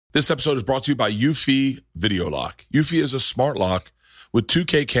This episode is brought to you by Eufy Video Lock. Eufy is a smart lock with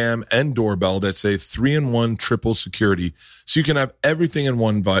 2K cam and doorbell that's a 3-in-1 triple security, so you can have everything in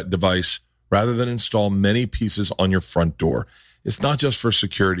one device rather than install many pieces on your front door. It's not just for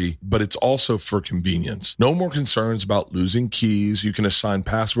security, but it's also for convenience. No more concerns about losing keys. You can assign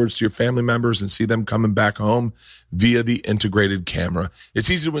passwords to your family members and see them coming back home via the integrated camera. It's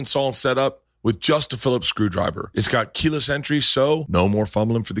easy to install and set up with just a Phillips screwdriver. It's got keyless entry, so no more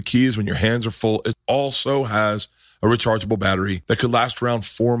fumbling for the keys when your hands are full. It also has a rechargeable battery that could last around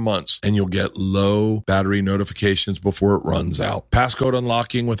 4 months, and you'll get low battery notifications before it runs out. Passcode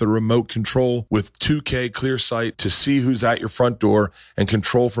unlocking with a remote control with 2K clear sight to see who's at your front door and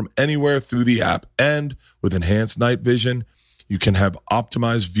control from anywhere through the app. And with enhanced night vision, you can have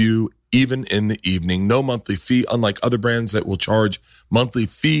optimized view even in the evening. No monthly fee, unlike other brands that will charge monthly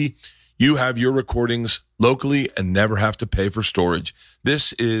fee. You have your recordings locally and never have to pay for storage.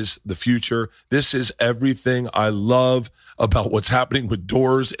 This is the future. This is everything I love about what's happening with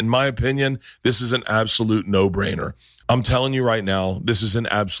doors. In my opinion, this is an absolute no-brainer. I'm telling you right now, this is an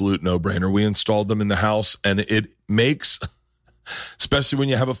absolute no-brainer. We installed them in the house, and it makes, especially when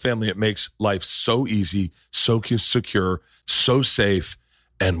you have a family, it makes life so easy, so secure, so safe,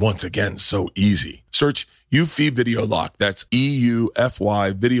 and once again, so easy. Search Eufy Video Lock. That's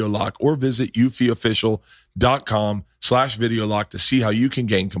EUFY Video Lock, or visit eufyofficial.com/video lock to see how you can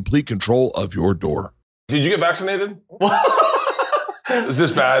gain complete control of your door. Did you get vaccinated? Is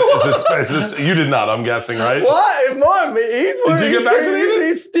this bad? You did not, I'm guessing, right? What? More, did you get vaccinated?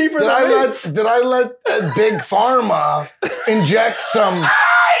 He's deeper than me. Did I let Big Pharma inject some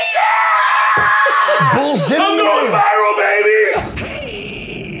bullshit? I'm going viral, baby!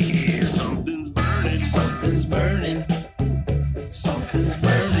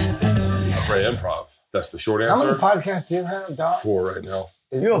 Improv. That's the short answer. How many podcasts do you have, Doc? 4 right now.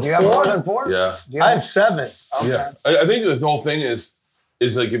 You have do you have more than 4? Yeah. I have 7. Okay. Yeah. I think the whole thing is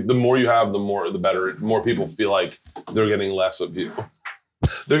like the more you have, the better. More people feel like they're getting less of you.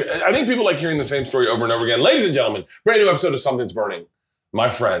 I think people like hearing the same story over and over again. Ladies and gentlemen, brand new episode of Something's Burning. My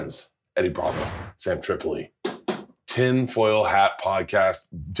friends, Eddie Bravo, Sam Tripoli, Tinfoil Hat Podcast.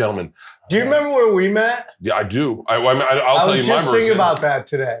 Gentlemen. Do you remember where we met? Yeah, I do. I'll tell you my version. I was just thinking about that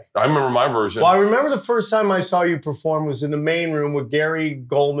today. I remember my version. Well, I remember the first time I saw you perform was in the main room where Gary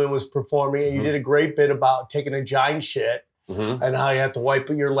Goldman was performing, and you did a great bit about taking a giant shit and how you have to wipe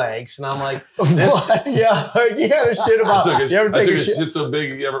your legs. And I'm like, what? Yeah, you had a shit about. You ever take a shit so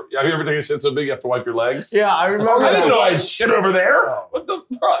big? Have you ever taken a shit so big you have to wipe your legs? Yeah, I remember. I didn't know I had shit over there. What the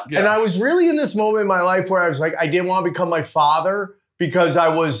fuck? Yeah. And I was really in this moment in my life where I was like, I didn't want to become my father. Because I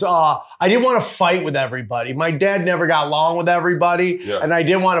didn't want to fight with everybody. My dad never got along with everybody, and I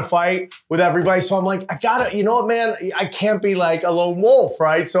didn't want to fight with everybody. So I'm like, I gotta, you know what, man? I can't be like a lone wolf,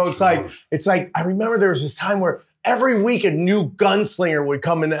 right? So it's like, I remember there was this time where every week a new gunslinger would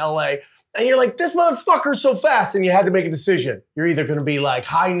come into LA, and you're like, this motherfucker's so fast, and you had to make a decision. You're either gonna be like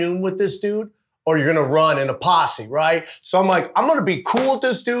high noon with this dude, or you're gonna run in a posse, right? So I'm like, I'm gonna be cool with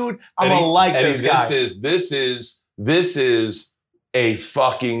this dude. I'm gonna like this guy. This is a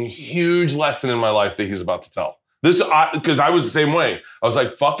fucking huge lesson in my life that he's about to tell. Because I was the same way. I was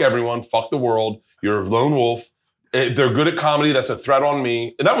like, fuck everyone, fuck the world. You're a lone wolf. If they're good at comedy, that's a threat on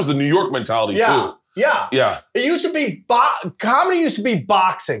me. And that was the New York mentality too. Yeah. It used to be, comedy used to be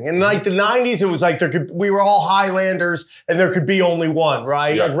boxing. In like the 90s, it was like we were all Highlanders and there could be only one,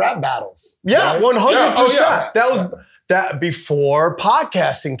 right? Like rap battles. Yeah, 100%. Yeah. Oh, yeah. That was before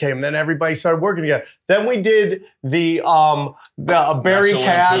podcasting came. Then everybody started working together. Then we did the Barry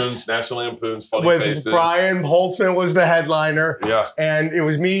Katz. National Lampoons, Funny with Faces. Brian Holtzman was the headliner. Yeah. And it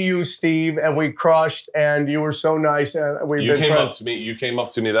was me, you, Steve, and we crushed, and you were so nice. And You came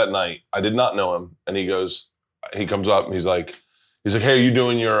up to me that night. I did not know him. And he comes up and he's like, hey, are you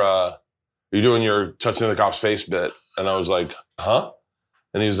doing your touching the cop's face bit? And I was like, huh?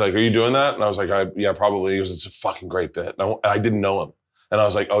 And he was like, are you doing that? And I was like, yeah, probably. He goes, it's a fucking great bit. And I didn't know him. And I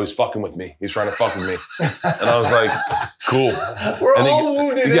was like, oh, he's fucking with me. He's trying to fuck with me. And I was like, cool. We're all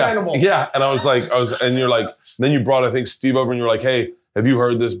wounded animals. Yeah. And and you're like, then you brought, I think, Steve over and you're like, hey, have you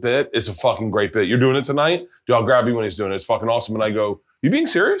heard this bit? It's a fucking great bit. You're doing it tonight? Dude, I'll grab you when he's doing it. It's fucking awesome. And I go, you being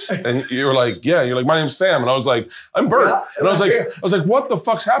serious? And you're like, yeah. You're like, my name's Sam. And I was like, I'm Bert. And I was like, what the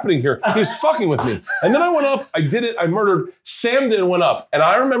fuck's happening here? He's fucking with me. And then I went up, I did it, I murdered. Sam did and went up. And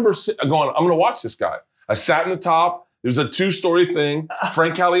I remember going, I'm gonna watch this guy. I sat in the top. It was a 2-story thing.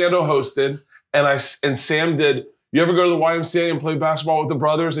 Frank Caliendo hosted. And Sam did, You ever go to the YMCA and play basketball with the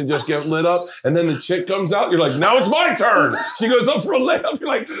brothers and just get lit up? And then the chick comes out, you're like, now it's my turn. She goes up for a layup. You're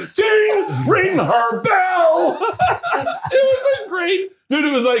like, ding, ring her bell. It was like great. Dude,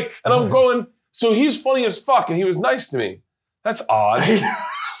 it was like, and I'm going, so he's funny as fuck and he was nice to me. That's odd.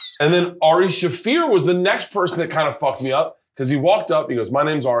 And then Ari Shafir was the next person that kind of fucked me up because he walked up, he goes, my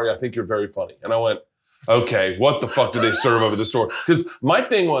name's Ari, I think you're very funny. And I went, okay, what the fuck do they serve over the store? Because my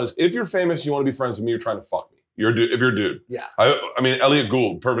thing was, if you're famous, you want to be friends with me, you're trying to fuck me. If you're a dude. Yeah. I mean, Elliot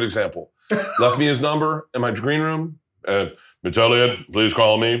Gould, perfect example. Left me his number in my green room. Mitch Elliott, please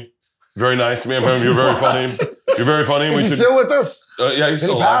call me. Very nice to me. You're very funny. You're very funny. Is he still with us? Yeah, he's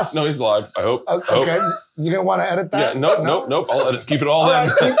still alive. No, he's alive. I hope. Okay. You didn't want to edit that? Yeah, nope. I'll edit. Keep it all in.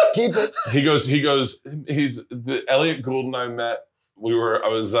 Right, keep it. He goes, he's the Elliot Gould and I met. We were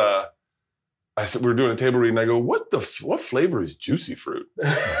doing a table read and I go, what flavor is juicy fruit?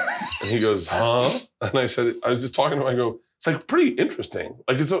 And he goes, huh? And I said, I was just talking to him. I go, it's like pretty interesting.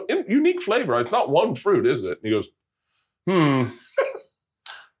 Like it's a unique flavor. It's not one fruit, is it? And he goes,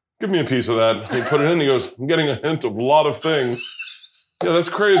 give me a piece of that. And he put it in. He goes, I'm getting a hint of a lot of things. Yeah, that's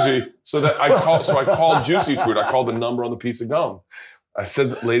crazy. So I called juicy fruit. I called the number on the piece of gum. I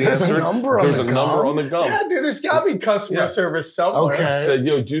said, lady There's answered. a number on There's the a number on the gum. Yeah, dude, there's got to be customer service somewhere. Okay. I said,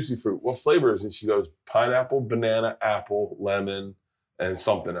 yo, juicy fruit, what flavors? And she goes, pineapple, banana, apple, lemon, and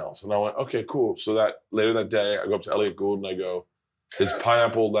something else. And I went, okay, cool. So that later that day, I go up to Elliot Gould and I go, it's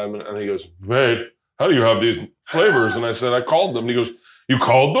pineapple, lemon. And he goes, wait, how do you have these flavors? And I said, I called them. And he goes, you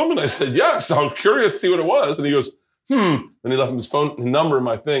called them? And I said, yes. I was curious to see what it was. And he goes, And he left his phone number in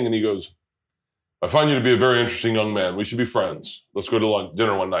my thing. And he goes, I find you to be a very interesting young man. We should be friends. Let's go to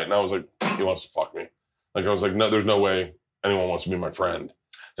dinner one night. And I was like, he wants to fuck me. Like, I was like, no, there's no way anyone wants to be my friend.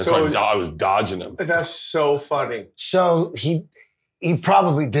 And so I was dodging him. That's so funny. So he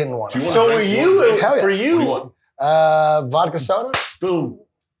probably didn't want to. So for you, vodka soda? Boom.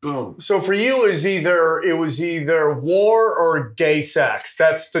 So for you, it was either war or gay sex.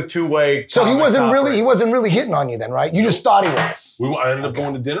 That's the two-way. So he wasn't really hitting on you then, right? You just thought he was. I ended up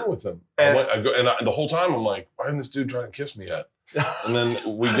going to dinner with him. And the whole time I'm like, why isn't this dude trying to kiss me yet? And then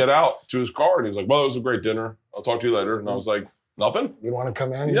we get out to his car and he's like, well, it was a great dinner. I'll talk to you later. And I was like, nothing? You want to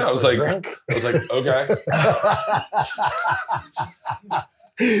come in? Yeah, I was like, okay.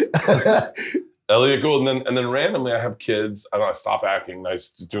 Elliot Gould, and then randomly I have kids. I stop acting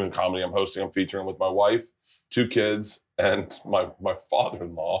nice, doing comedy. I'm hosting, I'm featuring with my wife, 2 kids, and my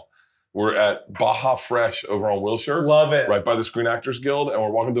father-in-law. We're at Baja Fresh over on Wilshire. Love it. Right by the Screen Actors Guild, and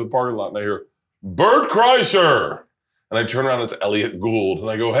we're walking to the parking lot, and I hear, Bert Kreischer! And I turn around, it's Elliot Gould. And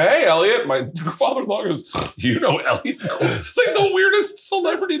I go, hey, Elliot. My father-in-law goes, you know Elliot Gould? It's like the weirdest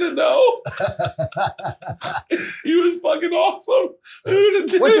celebrity to know. He was fucking awesome.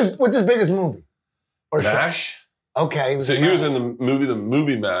 Dude, What's his biggest movie? Or MASH? Show? Okay. He was in the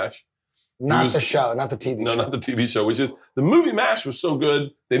movie MASH. Not the show, not the TV show. No, not the TV show, which is, the movie MASH was so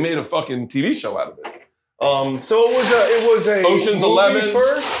good, they made a fucking TV show out of it. So it was a Ocean's movie 11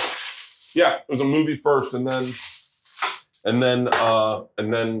 first? Yeah, it was a movie first and then a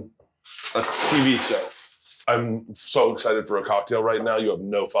TV show. I'm so excited for a cocktail right now. You have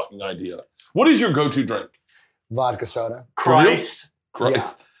no fucking idea. What is your go-to drink? Vodka soda. Christ.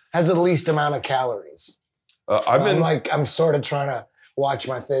 Yeah. Has the least amount of calories. I'm sort of trying to watch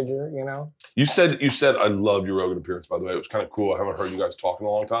my figure, you know? You said I love your Rogan appearance, by the way. It was kind of cool. I haven't heard you guys talk in a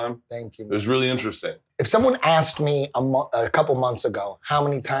long time. Thank you. It was really interesting. If someone asked me a couple months ago, how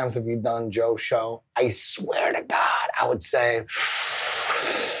many times have you done Joe's show? I swear to God, I would say,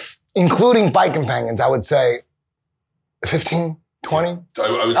 including Bike Companions, I would say 15, 20?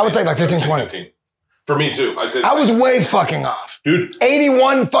 I would say like 15, 20. 15. For me too. I'd say I was way fucking off. Dude.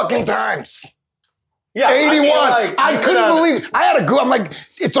 81 fucking times. Yeah, 81. I couldn't believe it. I had to go. I'm like,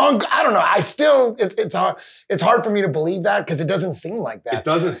 it's on. I don't know. It's hard for me to believe that because it doesn't seem like that. It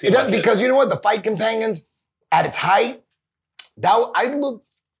doesn't seem like because you know what? The Fight Companions at its height, I looked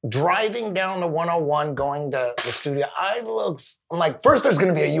driving down the 101 going to the studio. I'm like, first there's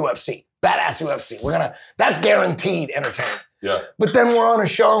going to be a UFC, badass UFC. That's guaranteed entertainment. Yeah. But then we're on a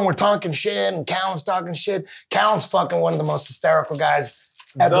show and we're talking shit and Callan's talking shit. Callan's fucking one of the most hysterical guys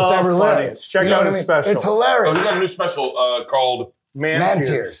that's ever lived. Check out his special. It's hilarious. Oh, you got a new special called Man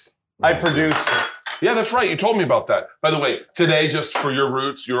Tears. I produced it. Yeah, that's right. You told me about that. By the way, today, just for your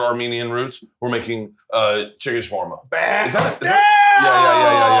roots, your Armenian roots, we're making chicken shawarma. Is that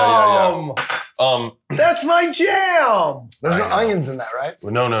Yeah. That's my jam. There's no onions in that, right?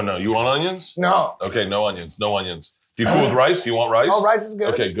 No. You want onions? No. Okay, no onions. Do you cool with rice? Do you want rice? Oh, rice is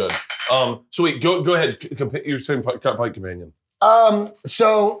good. Okay, good. So wait, go ahead. You're saying Fight Companion.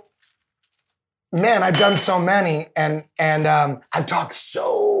 So man, I've done so many, and I've talked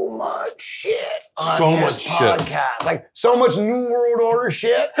so much shit on this podcast, like so much New World Order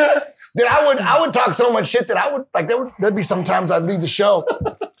shit that I would talk so much shit that I would like. There'd be sometimes I'd leave the show.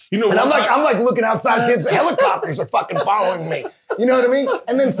 You know, and I'm like looking outside, seeing helicopters are fucking following me. You know what I mean?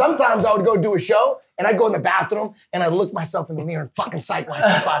 And then sometimes I would go do a show, and I'd go in the bathroom, and I'd look myself in the mirror and fucking psych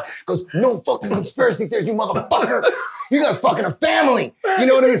myself out. Goes, no fucking conspiracy theories, you motherfucker. You got fucking a family. You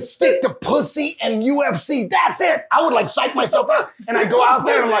know what I mean? Stick to pussy and UFC. That's it. I would like psych myself out, and I'd go out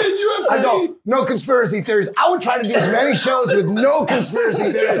there and like, I go, no conspiracy theories. I would try to do as many shows with no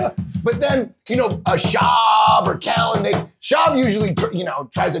conspiracy theories. But then, you know, a Shab or Cal, and Shab usually,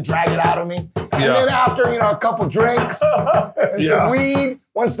 tries to drag it out of me. And then after, a couple drinks and some weed,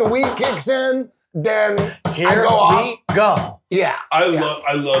 once the weed kicks in, then Here we go. Yeah. I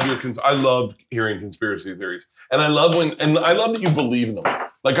love hearing conspiracy theories. And I love that you believe in them.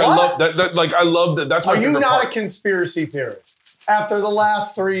 Like, I love that, like, I love that. That's my favorite part. Are you not a conspiracy theorist after the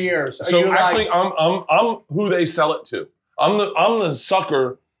last 3 years? So actually, I'm who they sell it to. I'm the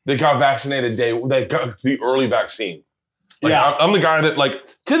sucker that got vaccinated that got the early vaccine. Like, I'm the guy that, like,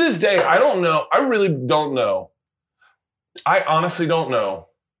 to this day, I don't know. I really don't know. I honestly don't know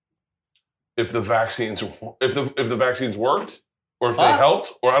if the vaccines worked or if they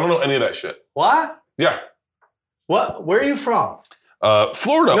helped, or I don't know any of that shit. What? Yeah. What? Where are you from?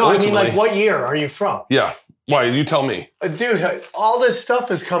 Florida. No, ultimately. I mean, like, what year are you from? Yeah. Why? You tell me. Dude, all this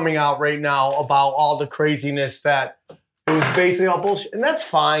stuff is coming out right now about all the craziness that it was basically all bullshit. And that's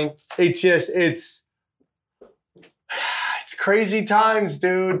fine. It's crazy times,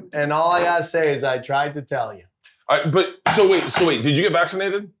 dude. And all I gotta say is I tried to tell you. So wait. Did you get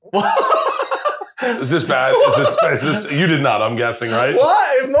vaccinated? Is this bad? Is this, you did not, I'm guessing, right?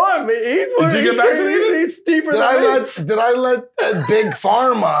 What? No, did you get vaccinated? He's deeper than me. Did I let Big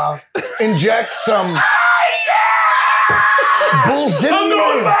Pharma inject some bullshit? I'm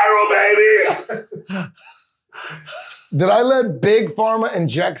going viral, baby! Did I let Big Pharma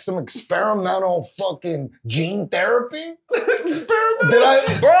inject some experimental fucking gene therapy?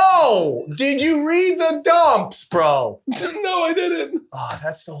 Bro, did you read the dumps, bro? No, I didn't. Oh,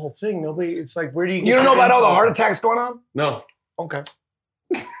 that's the whole thing. It's like, where do you get You don't know about all the heart attacks going on? No. Okay.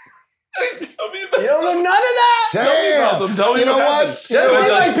 You don't know none of that? Damn. Tell me you know what? Does it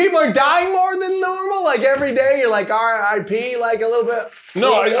seem like people are dying more than normal? Like every day you're like RIP, like a little bit.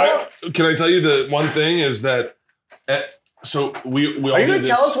 No, can I tell you the one thing is that, so we all are you going to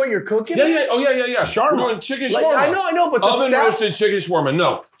tell us what you're cooking? Yeah. Oh, yeah. Shawarma. We're doing chicken shawarma. I know, but the oven steps. roasted chicken shawarma.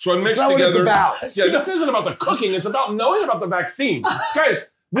 No. So I mixed That's not together. what it's about. Yeah, this isn't about the cooking. It's about knowing about the vaccine. Guys,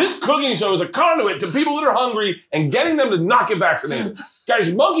 this cooking show is a conduit to people that are hungry and getting them to not get vaccinated. Guys,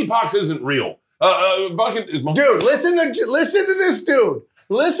 monkeypox isn't real. Dude, listen to this dude.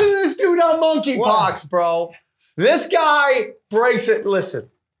 Listen to this dude on monkeypox, bro. This guy breaks it. Listen.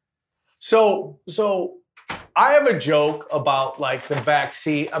 So I have a joke about like the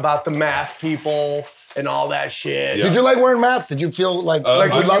vaccine, about the mask people and all that shit. Yeah. Did you like wearing masks? Did you feel like you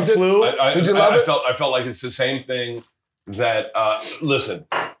loved it? Flu? Did you love it? I felt like it's the same thing that, listen,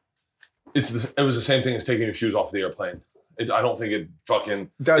 it was the same thing as taking your shoes off the airplane. I don't think it fucking.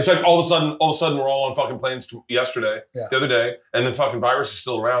 It's like all of a sudden we're all on fucking planes the other day, and the fucking virus is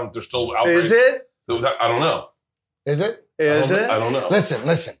still around. There's still outbreaks. Is it? I don't know. Is it? I don't know.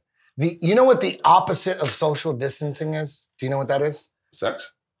 Listen. You know what the opposite of social distancing is? Do you know what that is?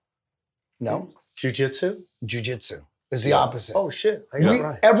 Sex? No. Jiu-jitsu? Jiu-jitsu is the opposite. Oh shit! I got it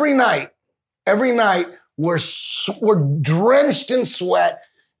right. Every night we're drenched in sweat,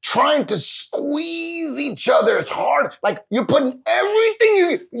 trying to squeeze each other as hard. Like you're putting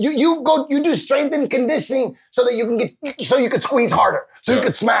everything you do strength and conditioning so that you can squeeze harder, so you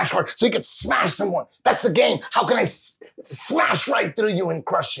can smash hard, so you can smash someone. That's the game. How can I smash right through you and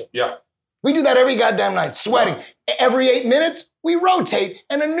crush you? Yeah. We do that every goddamn night, sweating. Every 8 minutes, we rotate,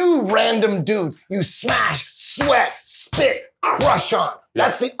 and a new random dude you smash, sweat, spit, crush on. Yeah.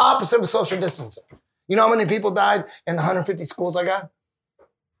 That's the opposite of social distancing. You know how many people died in the 150 schools I got?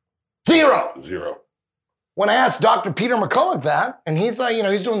 Zero. When I asked Dr. Peter McCullough that, and he's like,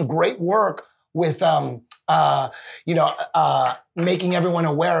 he's doing great work with, making everyone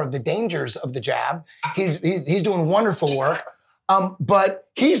aware of the dangers of the jab. He's doing wonderful work. But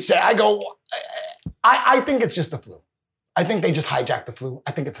he said, I think it's just the flu. I think they just hijacked the flu.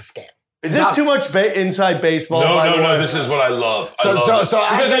 I think it's a scam. Is this too much inside baseball? No. This is what I love. Because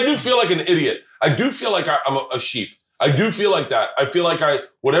I do feel like an idiot. I do feel like I'm a sheep. I do feel like that. I feel like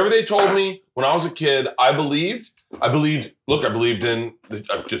whatever they told me when I was a kid, I believed. Look, I believed in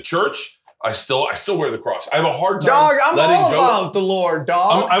the church. I still wear the cross. I have a hard time. Dog, I'm letting all go. about the Lord,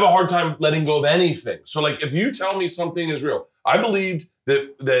 dog. I have a hard time letting go of anything. So like, if you tell me something is real, I believed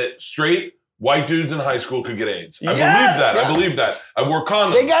that straight white dudes in high school could get AIDS. I believed that. Yeah. I believed that. I wore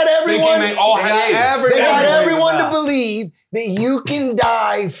condoms. They got everyone. They all had AIDS. They got everyone to believe that you can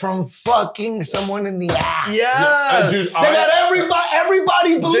die from fucking someone in the ass. Yes. Dude, They got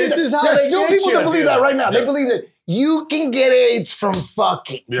everybody believes This is how There's they still get people you, that believe dude. that right now. Yeah. They believe that you can get AIDS from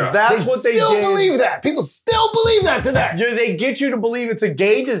fucking. Yeah. That's what they still did. believe that. People still believe that today. Yeah, they get you to believe it's a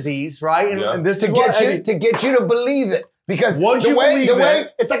gay disease, right? And this To is get you to believe it. Because Once the you way believe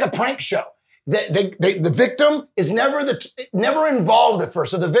it- it's like a prank show. The victim is never involved at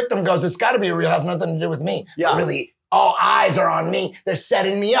first. So the victim goes, it's got to be real. It has nothing to do with me. Yeah. But really, all eyes are on me. They're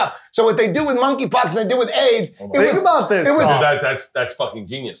setting me up. So what they do with monkeypox and they do with AIDS, Think about this. it was- dog. That's fucking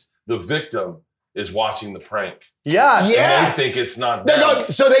genius. The victim is watching the prank. Yeah. Yes. And they think it's not They them. go,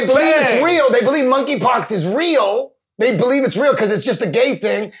 so they believe Bang. it's real. They believe monkeypox is real. They believe it's real because it's just a gay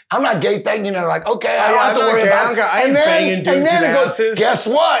thing. I'm not gay thing. You know, like, okay, I don't have to I'm not worry gay. about it. I ain't banging dudes and then in it goes, asses. guess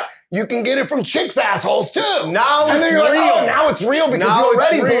what? You can get it from chicks' assholes too. Now and it's then you're like, real. oh, now it's real because Now you it's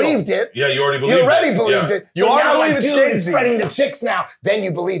already real. believed it. Yeah, you already believed You already it. believed Yeah. it. You So already now, believe like, it's dude, gay it's spreading disease. to chicks now. Then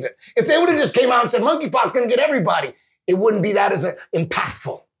you believe it. If they would have just came out and said monkeypox going to get everybody, it wouldn't be that as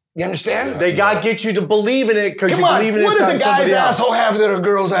impactful. You understand? They got to get you to believe in it because you Come on. believe in it. What does a guy's asshole have that a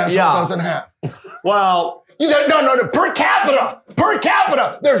girl's asshole Yeah. doesn't have? Well, No. Per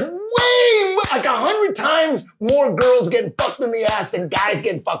capita, there's way like 100 times more girls getting fucked in the ass than guys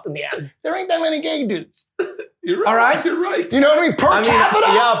getting fucked in the ass. There ain't that many gay dudes. You're right. All right? You're right. You know what I mean? Per capita?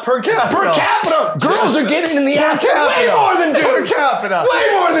 Yeah, per capita. Per capita, girls are getting in the ass way capita. more than Per dudes. capita. Way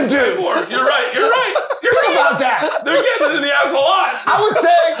more than dudes. You're right. You're right. You're Think right. about that. They're getting it in the ass a lot.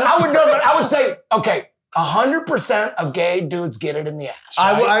 I would say, okay, 100% of gay dudes get it in the ass.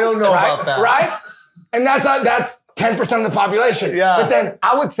 Right? I don't know Right? about that. Right? And that's 10% of the population. Yeah. But then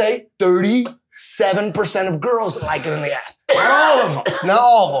I would say 37% of girls like it in the ass. Not all of them. Not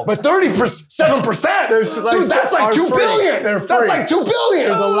all of them. But 37%. There's like- dude, that's like are 2 freaks. billion. They're That's freaks. like 2 billion.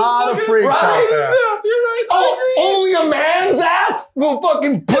 There's a lot of freaks Right? out there. Yeah, you're right. Only a man's ass will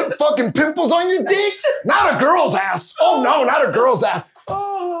fucking put fucking pimples on your dick? Not a girl's ass. Oh no, not a girl's ass.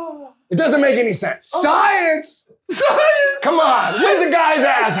 It doesn't make any sense. Science. Come on. What does a guy's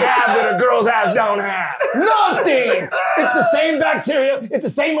ass have that a girl's ass don't have? Nothing. It's the same bacteria. It's the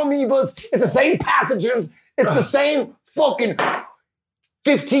same amoebas. It's the same pathogens. It's the same fucking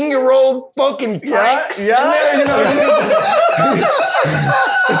 15-year-old fucking Franks. Yeah. in there, you know what I mean?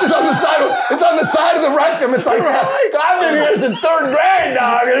 It's just on the side of the rectum. It's like, I've been here since 3rd grade,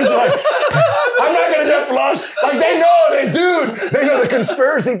 dog. And it's like, I'm not gonna get flushed. Like they know the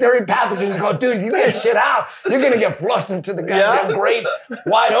conspiracy theory pathogens go, dude, if you get shit out, you're gonna get flushed into the goddamn grape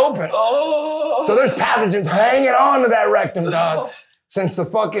wide open. So there's pathogens hanging on to that rectum, dog, since the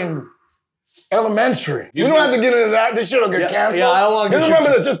fucking elementary. We don't have to get into that. This shit will get canceled. Yeah, I don't want to Just remember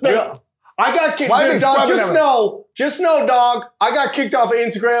this. Just think. I got kicked. Why are they Dog, scrubbing just know, dog. I got kicked off of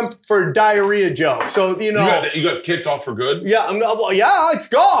Instagram for a diarrhea joke. So you know, You got kicked off for good? yeah, it's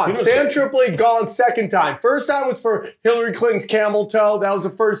gone. You know, Sam Tripoli gone second time. First time was for Hillary Clinton's camel toe. That was the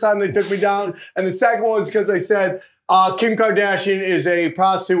first time they took me down, and the second one was because they said Kim Kardashian is a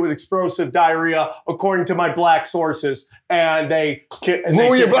prostitute with explosive diarrhea, according to my black sources. And Who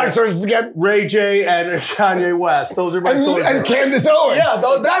were your black sources again? Ray J and Kanye West. Those are my sources. And Candace Owens. Yeah,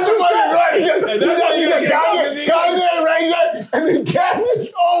 that's what I'm right. You got Kanye, Ray J, and then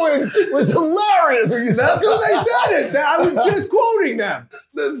Candace Owens was hilarious when you said That's what they said. I was just quoting them.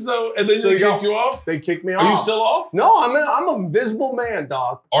 And then they kicked you off? They kicked me off. Are you still off? No, I'm an invisible man,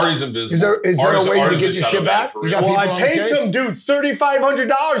 dog. Artie's invisible. Is there a way you can get your shit back? You You got Well, people I on the paid case? some dude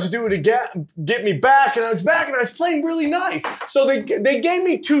 $3,500 to do it to get me back, and I was back, and I was playing really nice. So they gave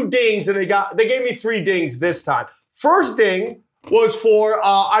me 2 dings, and they gave me 3 dings this time. First ding was for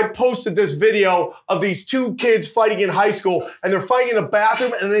I posted this video of these 2 kids fighting in high school, and they're fighting in the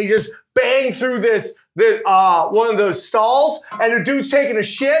bathroom, and they just bang through this one of those stalls, and the dude's taking a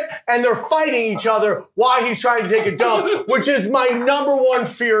shit, and they're fighting each other while he's trying to take a dump, which is my number 1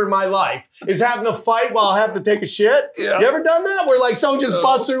 fear in my life, is having to fight while I have to take a shit. Yeah. You ever done that? Where like someone just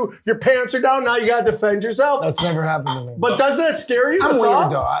busts through, your pants are down, now you gotta defend yourself? That's never happened to me. But doesn't that scare you? I'm the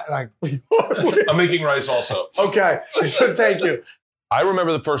weird thought? though. I'm making rice also. Okay, so thank you. I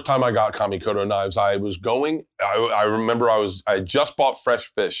remember the first time I got Kamikoto knives. I remember I had just bought fresh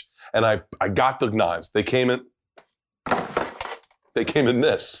fish, and I got the knives. They came in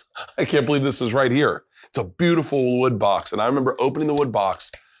this. I can't believe this is right here. It's a beautiful wood box. And I remember opening the wood box,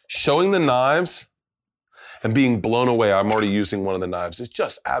 showing the knives, and being blown away. I'm already using one of the knives. It's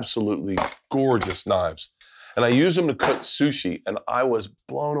just absolutely gorgeous knives. And I use them to cook sushi, and I was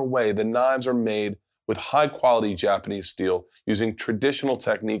blown away. The knives are made with high-quality Japanese steel using traditional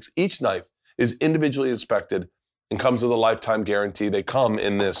techniques. Each knife is individually inspected and comes with a lifetime guarantee. They come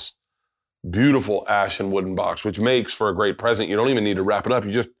in this beautiful ash and wooden box, which makes for a great present. You don't even need to wrap it up.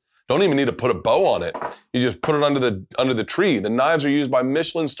 You just don't even need to put a bow on it. You just put it under the tree. The knives are used by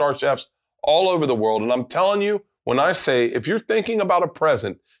Michelin star chefs all over the world. And I'm telling you, when I say, if you're thinking about a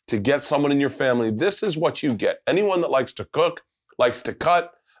present to get someone in your family, this is what you get. Anyone that likes to cook, likes to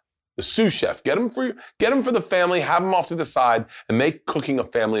cut, the sous chef, get them for the family, have them off to the side, and make cooking a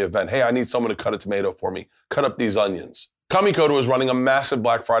family event. Hey, I need someone to cut a tomato for me. Cut up these onions. Kamikoto is running a massive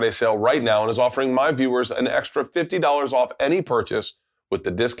Black Friday sale right now and is offering my viewers an extra $50 off any purchase with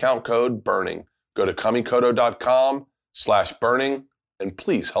the discount code BURNING. Go to kamikoto.com/burning and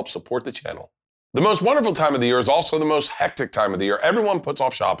please help support the channel. The most wonderful time of the year is also the most hectic time of the year. Everyone puts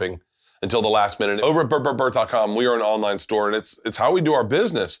off shopping until the last minute. Over at BurtBurtBurt.com, we are an online store, and it's how we do our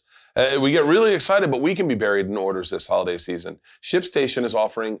business. We get really excited, but we can be buried in orders this holiday season. ShipStation is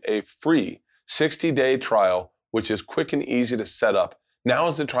offering a free 60-day trial, which is quick and easy to set up. Now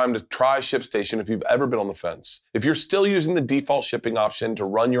is the time to try ShipStation if you've ever been on the fence. If you're still using the default shipping option to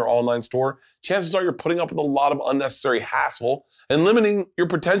run your online store, chances are you're putting up with a lot of unnecessary hassle and limiting your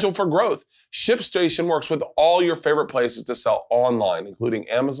potential for growth. ShipStation works with all your favorite places to sell online, including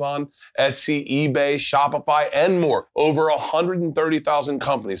Amazon, Etsy, eBay, Shopify, and more. Over 130,000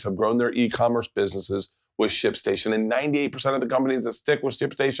 companies have grown their e-commerce businesses with ShipStation, and 98% of the companies that stick with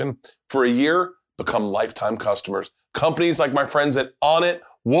ShipStation for a year become lifetime customers. Companies like my friends at Onnit,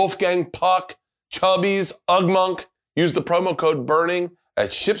 Wolfgang Puck, Chubbies, Ugmonk. Use the promo code BURNING at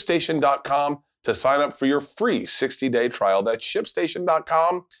ShipStation.com to sign up for your free 60-day trial. That's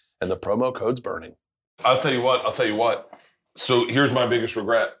ShipStation.com, and the promo code's BURNING. I'll tell you what. So here's my biggest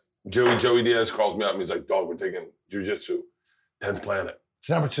regret. Joey Diaz calls me up and he's like, dog, we're taking jiu-jitsu, 10th planet. It's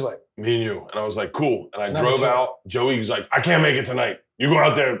never too late. Me and you. And I was like, cool. And I drove out. Joey was like, I can't make it tonight. You go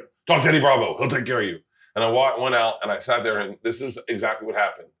out there, talk to Eddie Bravo. He'll take care of you. And I went out and I sat there, and this is exactly what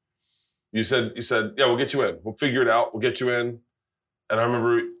happened. You said, yeah, we'll get you in. We'll figure it out. We'll get you in. And I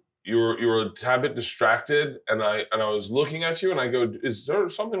remember you were a tad bit distracted, and I was looking at you, and I go, is there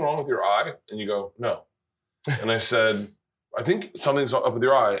something wrong with your eye? And you go, no. And I said, I think something's up with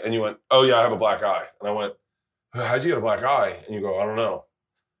your eye. And you went, oh yeah, I have a black eye. And I went, how'd you get a black eye? And you go, I don't know.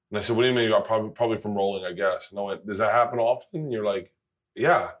 And I said, what do you mean? You got probably from rolling, I guess. And I went, does that happen often? And you're like,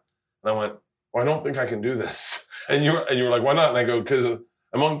 yeah. And I went, well, I don't think I can do this. And you were like, why not? And I go, because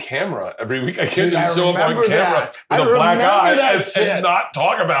I'm on camera every week. I can't just show up on camera with a black eye and not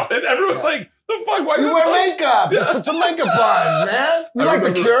talk about it. Everyone's like, the fuck? Why you wear makeup? Just put some makeup on, man. You like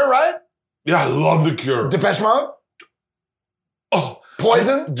The Cure, right? Yeah, I love The Cure. Depeche Mode? Oh.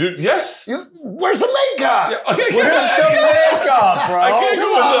 Poison? Dude, yes. Where's the makeup? Yeah, okay, where's the makeup, bro?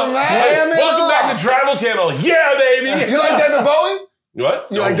 Come on, man. Welcome back to Travel Channel. Yeah, baby. You like David Bowie? What?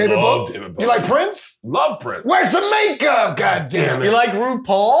 You like David Bowie? You like Prince? Love Prince. Where's some makeup? God damn it. You like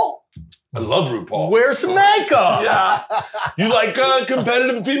RuPaul? I love RuPaul. Where's some makeup? Yeah. You like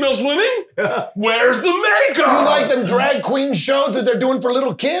competitive female swimming? Where's the makeup? You like them drag queen shows that they're doing for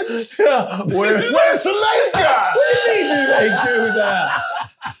little kids? Where's some makeup? What do you mean they do that?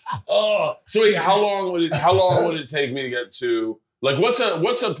 Oh, so wait, how long would it take me to get to? Like, what's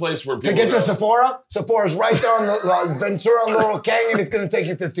a place where people to get to Sephora? Sephora's right there on the Ventura on Laurel Canyon. It's going to take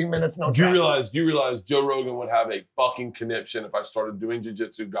you 15 minutes. No Do you realize Joe Rogan would have a fucking conniption if I started doing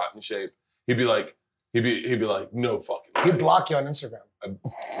jiu-jitsu, got in shape? He'd be like, no fucking way. He'd block you on Instagram. He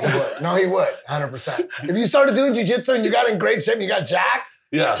would. No, he would. 100%. If you started doing jiu-jitsu and you got in great shape and you got jacked,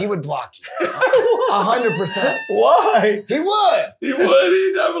 yeah, he would block you. 100%. Why? He would. He would.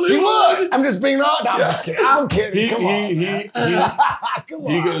 He definitely would. I'm just being honest. No, I'm just kidding. I'm kidding. Come on.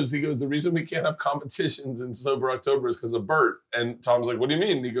 He goes, the reason we can't have competitions in Sober October is because of Bert. And Tom's like, what do you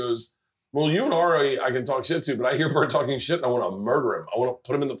mean? And he goes, well, you and Ari, I can talk shit to, but I hear Bert talking shit and I want to murder him. I want to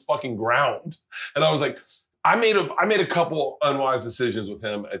put him in the fucking ground. And I was like, I made a couple unwise decisions with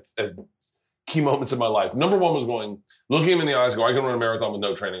him at key moments in my life. Number one was looking him in the eyes, I can run a marathon with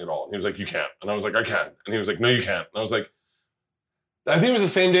no training at all. And he was like, you can't. And I was like, I can. And he was like, no, you can't. And I was like, I think it was the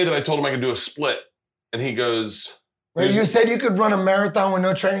same day that I told him I could do a split. And he goes, wait, you said you could run a marathon with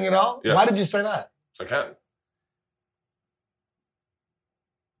no training at all? Yeah. Why did you say that? I can.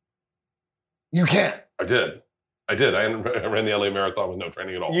 You can't. I did. I ran the LA Marathon with no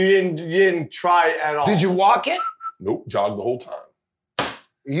training at all. You didn't try at all. Did you walk it? Nope. Jogged the whole time.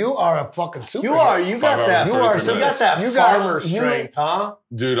 You are a fucking superhero. You are. You got that. You are. You got that farmer strength, huh?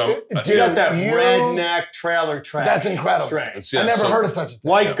 Dude, You got that redneck trailer trash. That's incredible. Strength. I never heard of such a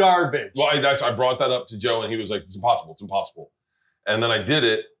thing. White garbage. Well, I brought that up to Joe, and he was like, "It's impossible. It's impossible." And then I did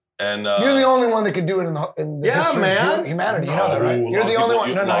it, and you're the only one that could do it in the history of humanity. You know that, right? You're the only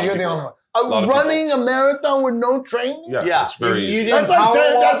one. No, you're the only one. Running a marathon with no training? Yeah. It's very easy. That's like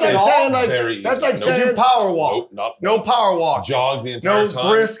saying, Did you power walk? Nope, no power walk. Jog the entire time.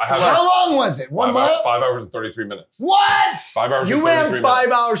 Brisk. How long was it? 1 mile? 5 hours and 33 minutes. What? 5 hours You and 33 minutes. ran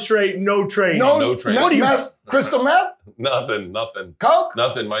 5 hours straight, no training. No training. What do you have? Crystal meth? Nothing. Coke?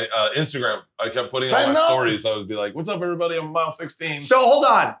 Nothing. My Instagram, I kept putting on my stories. I would be like, "What's up, everybody? I'm mile 16." So hold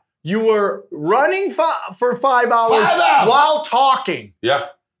on. You were running for 5 hours while talking. Yeah.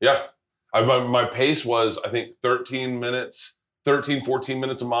 My pace was, I think, 14 minutes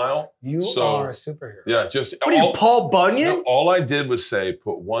a mile. You are a superhero. Yeah, just What are you, Paul Bunyan? No, all I did was say,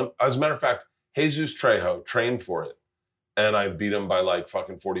 put one. As a matter of fact, Jesus Trejo trained for it, and I beat him by like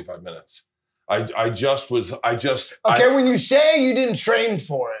fucking 45 minutes. When you say you didn't train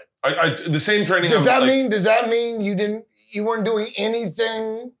for it, the same training. Does that mean you weren't doing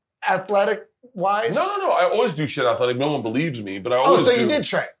anything athletic wise? No. I always do shit athletic. No one believes me, but I Oh, always. so you did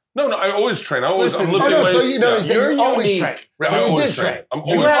train. No, I always train. I'm lifting weights. You always train. So you did train. I'm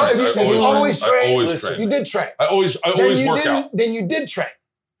always train. Always train. You did train. I always work out. Then you did train.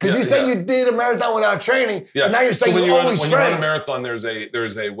 Because you said you did a marathon without training, and now you're saying you always train. When you run a marathon, there's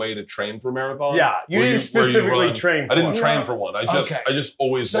a way to train for marathon. Yeah, you didn't specifically train for I didn't train for one. I just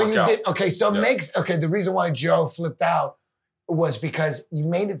always work out. The reason why Joe flipped out was because you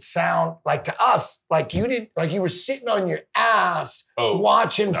made it sound like to us, like you were sitting on your ass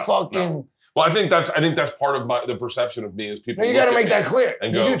watching fucking. No. Well, I think that's part of the perception of me is people. No, you got to make that clear.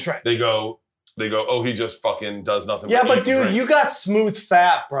 And you do train. They go, oh, he just fucking does nothing. Yeah, but dude, you got smooth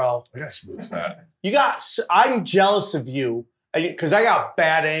fat, bro. I got smooth fat. I'm jealous of you because I got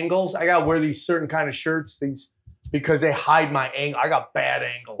bad angles. I got to wear these certain kind of shirts, because they hide my angle. I got bad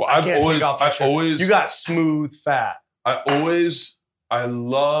angles. Well, you got smooth fat. I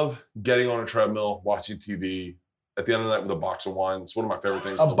love getting on a treadmill, watching TV at the end of the night with a box of wine. It's one of my favorite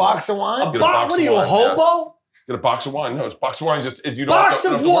things. A box of wine? What are you, a hobo? Get a box of wine. No, it's box of wine. You don't box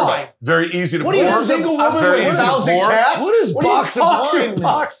of wine. Very easy to pour. What are you, a single woman with 1,000 cats? What is box of wine?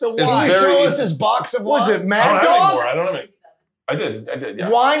 Box of wine. Can you show us this box of wine? Was it Mad Dog? I don't have any. I did. Yeah.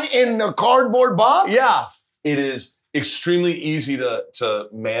 Wine in the cardboard box? Yeah. It is extremely easy to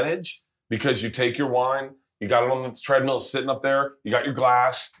manage because you take your wine. You got it on the treadmill sitting up there. You got your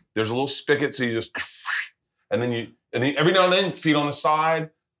glass. There's a little spigot, so you just, and then every now and then, feet on the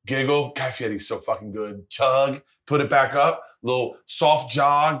side, giggle. God, Fietti's so fucking good. Chug, put it back up. Little soft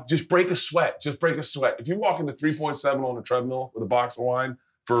jog. Just break a sweat. If you walk into 3.7 on a treadmill with a box of wine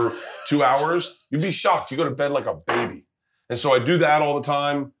for 2 hours, you'd be shocked. You go to bed like a baby. And so I do that all the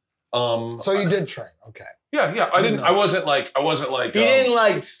time. So you did train, okay? Yeah. I wasn't like. He didn't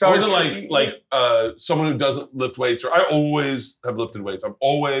like start. I wasn't like someone who doesn't lift weights. Or I always have lifted weights. I've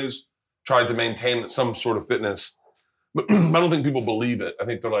always tried to maintain some sort of fitness, but I don't think people believe it. I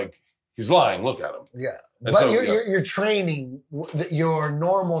think they're like, he's lying. Look at him. Yeah, but your training, your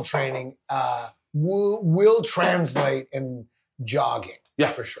normal training, will translate in jogging.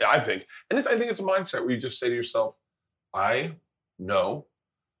 Yeah, for sure. Yeah, I think it's a mindset where you just say to yourself, I know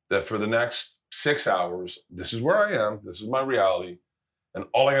that for the next 6 hours, this is where I am. This is my reality. And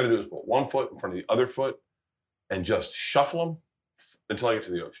all I got to do is put one foot in front of the other foot and just shuffle them until I get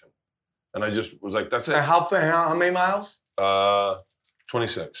to the ocean. And I just was like, that's it. And how many miles?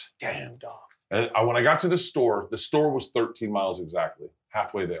 26. Damn, dog. And when I got to the store was 13 miles exactly,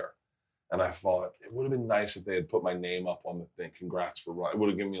 halfway there. And I thought, it would have been nice if they had put my name up on the thing. Congrats for running. It would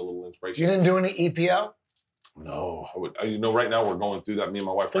have given me a little inspiration. You didn't do any EPO? No. Right now we're going through that. Me and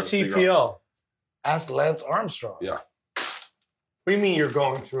my wife. What's EPO? Ask Lance Armstrong. Yeah. What do you mean you're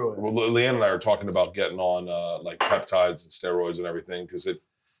going through it? Well, Leanne and I are talking about getting on like peptides and steroids and everything because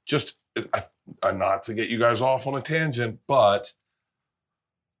not to get you guys off on a tangent, but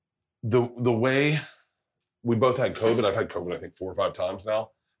the way we both had COVID, I've had COVID I think 4 or 5 times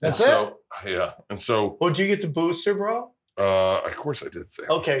now. That's it? Yeah. And so. Well, did you get the booster, bro? Of course I did. Sam.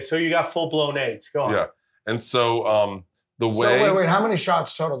 Okay, so you got full-blown AIDS. Go on. Yeah. And so the way. So wait, how many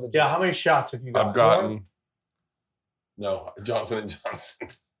shots total did you how many shots have you got? I've gotten. No, Johnson & Johnson.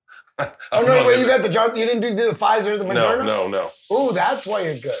 Oh, no, wait, you got the Johnson. You didn't do the Pfizer, the Moderna? No. Oh, that's why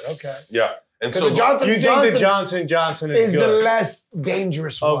you're good. Okay. Yeah. And so the Johnson you think the Johnson & Johnson is good? The less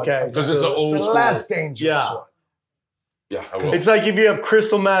dangerous one. Okay. Because it's an old the school. less dangerous one. Yeah, I will. It's like if you have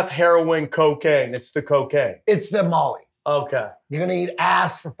crystal meth, heroin, cocaine. It's the cocaine. It's the Molly. Okay. You're gonna eat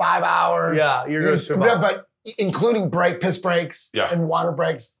ass for 5 hours. Yeah, you're gonna survive. But including piss breaks and water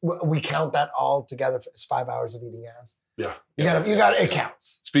breaks, we count that all together as 5 hours of eating ass. Yeah. It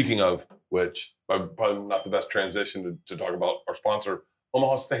counts. Speaking of which, probably not the best transition to talk about our sponsor,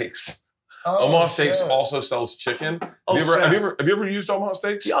 Omaha Steaks. Omaha Steaks also sells chicken. Have you ever used Omaha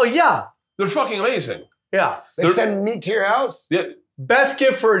Steaks? Oh yeah. They're fucking amazing. Yeah. They send meat to your house? Yeah. Best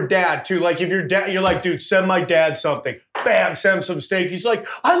gift for a dad, too. Like, if your dad, you're like, dude, send my dad something. Bam, send him some steak. He's like,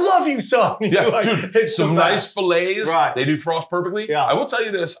 I love you, son. Yeah, like, dude, some nice fillets. Right. They do frost perfectly. Yeah. I will tell you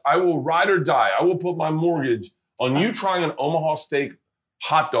this. I will ride or die. I will put my mortgage on you trying an Omaha Steak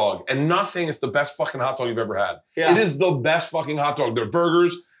hot dog and not saying it's the best fucking hot dog you've ever had. Yeah. It is the best fucking hot dog. Their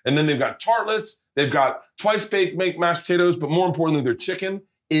burgers, and then they've got tartlets. They've got twice baked mashed potatoes, but more importantly, their chicken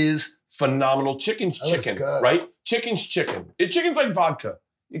is phenomenal. Chicken's chicken, right? Chicken's chicken. Chicken's like vodka.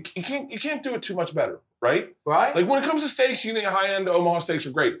 You can't do it too much better, right? Right. Like when it comes to steaks, you think high-end Omaha steaks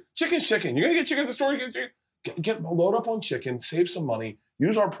are great. Chicken's chicken. You're gonna get chicken at the store. Load up on chicken, save some money,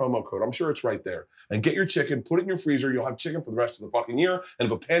 use our promo code. I'm sure it's right there. And get your chicken, put it in your freezer. You'll have chicken for the rest of the fucking year. And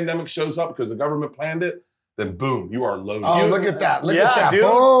if a pandemic shows up because the government planned it, then boom, you are loaded. Oh, look at that. Look at that. Dude.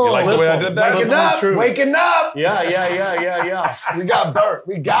 Boom. You like the way I did that? Waking up. Yeah. We got Bert.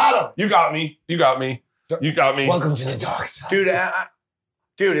 We got him. You got me. Welcome to the dark side.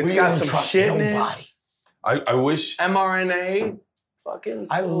 Dude, it's got some shit in it. I wish. mRNA. Fucking.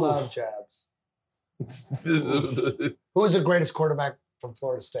 I love jabs. Who is the greatest quarterback from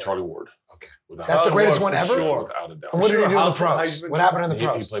Florida State? Charlie Ward. Okay. That's the greatest one ever? Sure. Without a doubt. And what did he do in the pros? What happened in the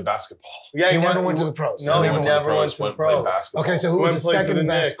pros? He played basketball. Yeah, he never went to the pros. No, he never went to the pros. Basketball. Okay, so who was the second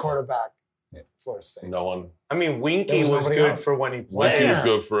best quarterback at Florida State? No one. I mean, Winky was good for when he played. Winky was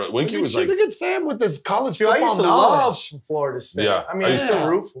good for it. Winky was like. Look at Sam with this college football I used to love Florida State. Yeah. I mean, I used to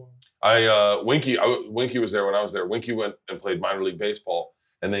root for him. Winky was there when I was there. Winky went and played minor league baseball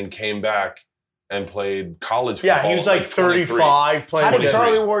and then came back and played college football. Yeah, he was like 35. How did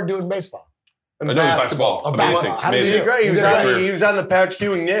Charlie Ward do in baseball? Basketball. Amazing. How did he do? Great. He was on the Patrick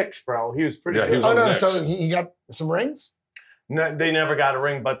Ewing Knicks, bro. He was pretty good. So he got some rings? No, they never got a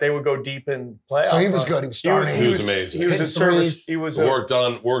ring, but they would go deep in playoffs. So he was good. He was starting. He was amazing. He was a service. He was Work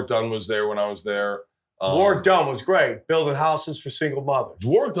Done was there when I was there. Work Done was great. Building houses for single mothers.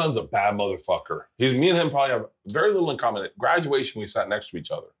 Work Done's a bad motherfucker. Me and him probably have very little in common. At graduation, we sat next to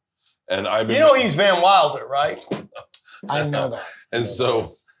each other. And he's Van Wilder, right? I know that. And so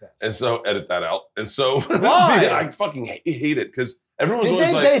edit that out. And so why? I fucking hate it because everyone's Did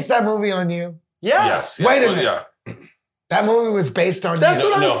always they base that movie on you? Yes. Wait a minute. Yeah. That movie was based on That's you.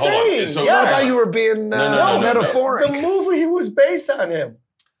 what I'm saying. So, I thought you were being metaphoric. The movie was based on him.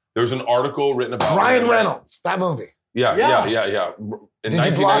 There was an article written about Ryan Reynolds. That movie. Yeah. Did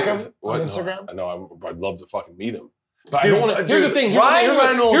you block him on Instagram? No, I'd love to fucking meet him. But I don't want to. Here's the thing. Ryan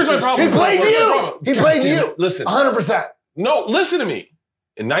Reynolds. Here's my problem. He played you. He played you. Listen. 100%. No, listen to me.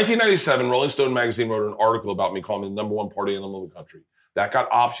 In 1997, Rolling Stone magazine wrote an article about me calling me the number one party animal in the country. That got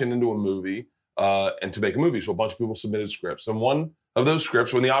optioned into a movie and to make a movie. So a bunch of people submitted scripts. And one of those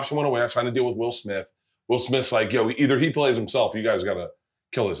scripts, when the option went away, I signed a deal with Will Smith. Will Smith's like, yo, either he plays himself, you guys got to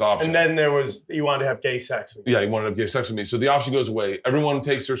kill this option. And then he wanted to have gay sex with me. Yeah, he wanted to have gay sex with me. So the option goes away. Everyone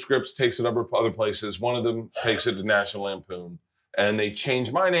takes their scripts, takes it other places. One of them takes it to National Lampoon. And they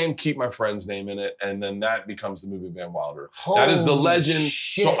change my name, keep my friend's name in it, and then that becomes the movie Van Wilder. That is the legend.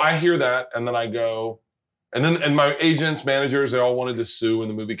 Shit. So I hear that, and then I go, and my agents, managers, they all wanted to sue when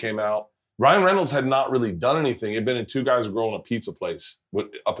the movie came out. Ryan Reynolds had not really done anything. He'd been in Two Guys, a Girl, and a Pizza Place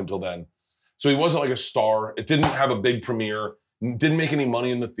up until then. So he wasn't like a star. It didn't have a big premiere. Didn't make any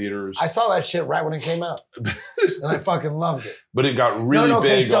money in the theaters. I saw that shit right when it came out, and I fucking loved it. But it got really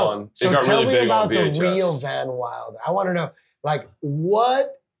big on. So it got tell really me big about on the VHS. real Van Wilder. I want to know, like, what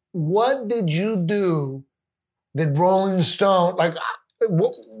did you do that Rolling Stone, like,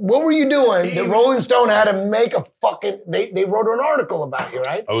 what were you doing that Rolling Stone had to make a fucking? They wrote an article about you,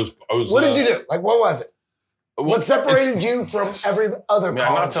 right? I was. What did you do? Like, what was it? What separated you from every other?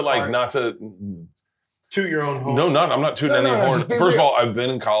 Not to toot your own horn. I'm not tooting any horn. First real. of all, I've been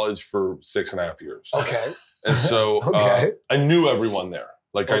in college for 6.5 years. Okay. And so I knew everyone there.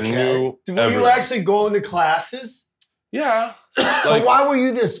 Like I knew. Were you actually going to classes? Yeah. So why were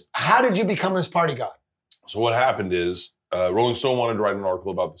you this? How did you become this party god? So what happened is Rolling Stone wanted to write an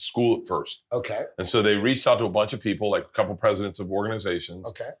article about the school at first. Okay. And so they reached out to a bunch of people, like a couple presidents of organizations.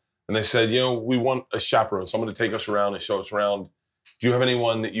 Okay. And they said, we want a chaperone, someone to take us around and show us around. Do you have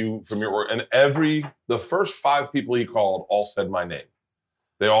anyone that you from your work? And the first 5 people he called all said my name.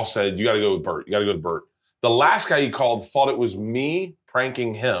 They all said, you got to go with Bert. You got to go to Bert. The last guy he called thought it was me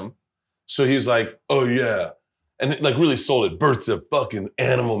pranking him. So he's like, oh yeah. And it, like really sold it. Bert's a fucking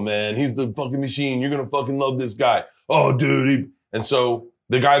animal, man. He's the fucking machine. You're gonna fucking love this guy. Oh, dude. And so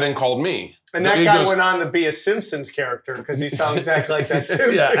the guy then called me. And that guy went on to be a Simpsons character because he sounds exactly like that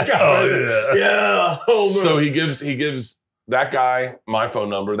Simpsons guy. Oh, yeah. Oh, so he gives that guy my phone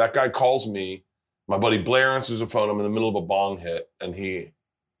number. That guy calls me. My buddy Blair answers the phone. I'm in the middle of a bong hit, and he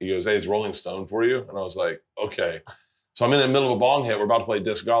goes, "Hey, it's Rolling Stone for you." And I was like, "Okay." So I'm in the middle of a bong hit. We're about to play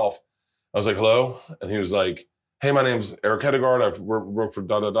disc golf. I was like, "Hello," and he was like, "Hey, my name's Eric Hedegaard. I've worked for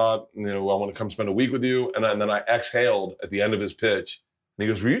da. You know, I want to come spend a week with you." And then I exhaled at the end of his pitch. And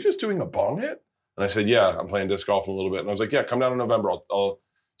he goes, "Were you just doing a bong hit?" And I said, "Yeah, I'm playing disc golf in a little bit." And I was like, "Yeah, come down in November. I'll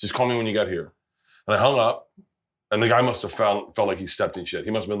just call me when you get here." And I hung up. And the guy must have felt like he stepped in shit.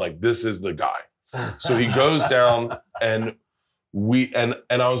 He must have been like, "This is the guy." So he goes down and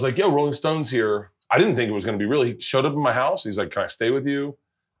I was like, "Yo, Rolling Stone's here." I didn't think it was going to be real. He showed up at my house. He's like, "Can I stay with you?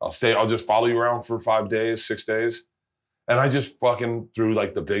 I'll just follow you around for 5 days, 6 days." And I just fucking threw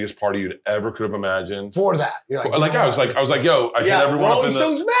like the biggest party you'd ever could have imagined. For that. You're like, I was like, "Yo, I hit everyone Rolling up in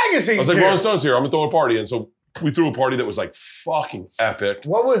Stones magazine. I was like, "Rolling Stone's here. I'm gonna throw a party." And so we threw a party that was like fucking epic.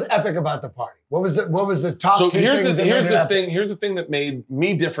 What was epic about the party? What was the top two things? Here's the thing that made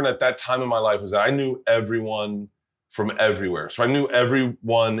me different at that time in my life was that I knew everyone from everywhere. So I knew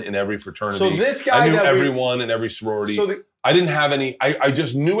everyone in every fraternity. So this guy I knew everyone in every sorority. I didn't have any. I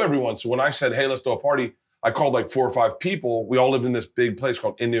just knew everyone. So when I said, "Hey, let's throw a party," I called like 4 or 5 people. We all lived in this big place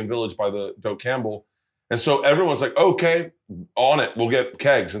called Indian Village by the Doak Campbell. And so everyone's like, "Okay, on it. We'll get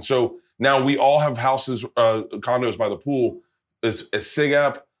kegs." And so now we all have houses, condos by the pool. It's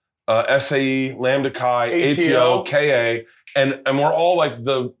SIGEP, SAE, Lambda Chi, ATO, KA. And we're all like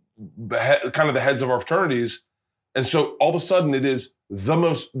the heads of our fraternities. And so all of a sudden it is the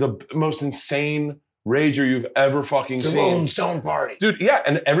most insane rager you've ever fucking seen. It's a Rolling Stone party. Dude, yeah.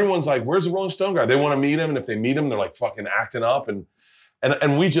 And everyone's like, "Where's the Rolling Stone guy?" They want to meet him. And if they meet him, they're like fucking acting up. And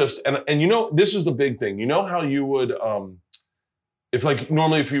we just, and you know, this is the big thing. You know how you would, if like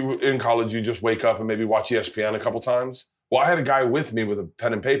normally if you were in college, you just wake up and maybe watch ESPN a couple times. Well, I had a guy with me with a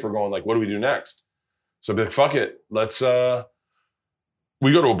pen and paper going like, "What do we do next?" So I'd be like, "Fuck it. Let's,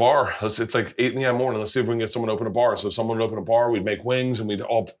 we go to a bar. It's like 8 a.m. morning. Let's see if we can get someone to open a bar." So someone would open a bar, we'd make wings, and we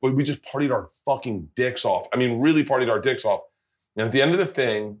just partied our fucking dicks off. I mean, really partied our dicks off. And at the end of the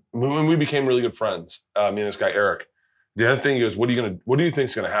thing, when we became really good friends, me and this guy, Eric, the other thing is, what do you think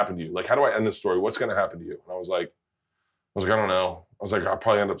is going to happen to you? Like, how do I end this story? What's going to happen to you? And I was like, "I don't know." I was like, "I'll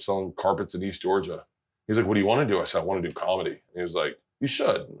probably end up selling carpets in East Georgia." He's like, "What do you want to do?" I said, "I want to do comedy." And he was like, "You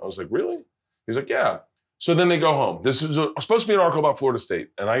should." And I was like, "Really?" He's like, "Yeah." So then they go home. This is supposed to be an article about Florida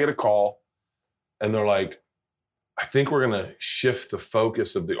State. And I get a call and they're like, "I think we're going to shift the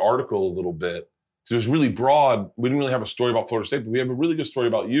focus of the article a little bit. Because it was really broad. We didn't really have a story about Florida State, but we have a really good story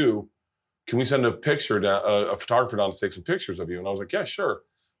about you. Can we send a photographer down to take some pictures of you?" And I was like, "Yeah, sure."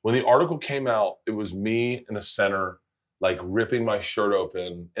 When the article came out, it was me in the center, like ripping my shirt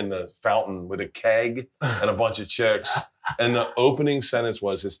open in the fountain with a keg and a bunch of chicks. And the opening sentence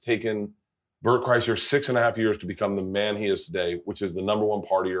was, "It's taken Bert Kreischer 6.5 years to become the man he is today, which is the #1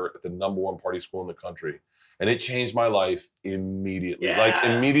 partier at the #1 party school in the country." And it changed my life immediately. Yeah. Like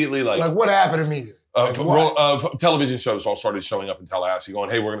immediately, like what happened immediately? Television shows all started showing up in Tallahassee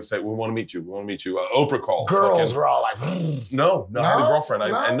going, "Hey, we want to meet you. We want to meet you." Oprah called. Girls were all like, No, I had a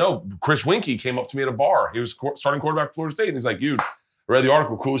girlfriend. Chris Winkie came up to me at a bar. He was starting quarterback at Florida State. And he's like, "Dude, I read the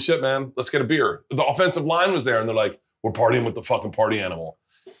article. Cool as shit, man. Let's get a beer." The offensive line was there. And they're like, "We're partying with the fucking party animal."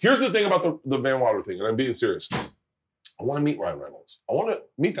 Here's the thing about the Van Wilder thing. And I'm being serious. I want to meet Ryan Reynolds. I want to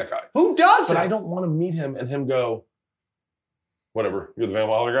meet that guy. Who doesn't? But I don't want to meet him and him go, "Whatever, you're the Van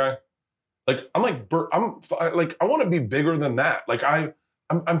Wilder guy." Like, I'm like, Bert, I want to be bigger than that. Like,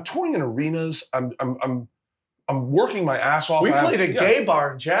 I'm touring in arenas. I'm working my ass off. We played a gay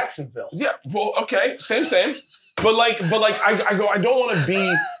bar in Jacksonville. Yeah, well, okay, same. But I go, I don't want to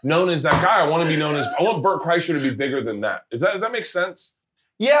be known as that guy. I want Bert Kreischer to be bigger than that. Does that make sense?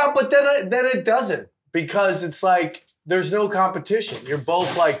 Yeah, but then it doesn't, because it's like there's no competition. You're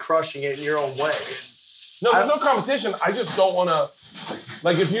both like crushing it in your own way. No, there's no competition. I just don't want to,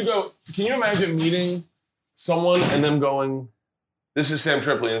 like, if you go, can you imagine meeting someone and them going, "This is Sam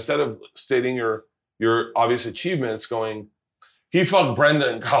Tripoli," instead of stating your obvious achievements, going, "He fucked Brenda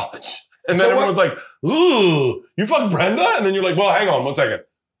in college." And then everyone's like, "Ooh, you fucked Brenda?" And then you're like, "Well, hang on 1 second.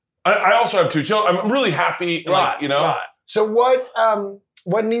 I also have 2 children. I'm really happy." Right, like, you know? Right. So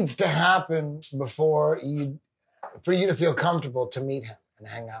what needs to happen for you to feel comfortable to meet him and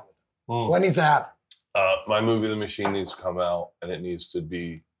hang out with him? What needs to happen? My movie, The Machine, needs to come out, and it needs to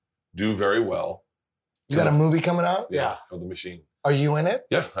do very well. You got a movie coming out? Yeah, of The Machine. Are you in it?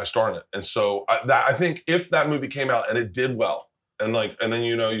 Yeah, I star in it. And so I think if that movie came out and it did well, and then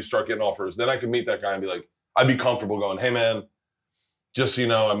you start getting offers, then I could meet that guy and be like, I'd be comfortable going, hey man, just so you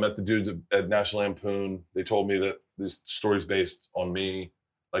know, I met the dudes at National Lampoon. They told me that this story's based on me.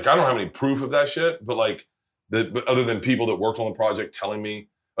 Like, I don't have any proof of that shit, but but other than people that worked on the project telling me,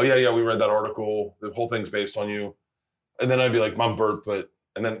 oh yeah, we read that article. The whole thing's based on you. And then I'd be like, I'm Bert, but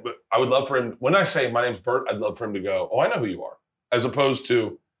I would love for him, when I say my name's Bert, I'd love for him to go, oh, I know who you are. As opposed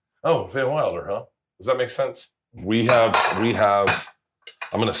to, oh, Van Wilder, huh? Does that make sense? We have,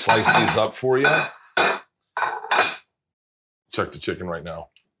 I'm gonna slice these up for you. Check the chicken right now.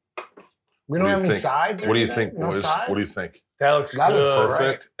 We don't have any sides. What do you think, No boys? sides? What do you think? That looks good.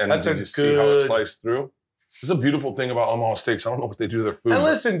 Perfect. Right? And did you see how it sliced through? This is a beautiful thing about Omaha steaks. I don't know what they do to their food. And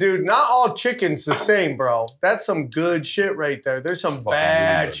listen, dude, not all chicken's the same, bro. That's some good shit right there. There's some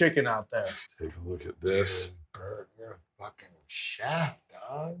bad chicken out there. Take a look at this. Dude, Bert, you're a fucking chef,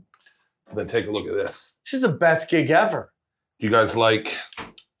 dog. Then take a look at this. This is the best gig ever. You guys like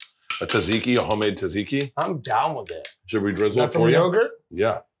a tzatziki, a homemade tzatziki? I'm down with it. Should we drizzle it From for you? yogurt?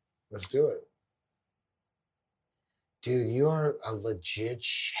 Yeah. Let's do it. Dude, you are a legit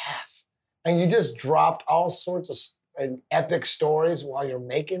chef. And you just dropped all sorts of epic stories while you're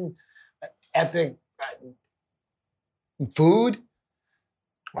making epic food.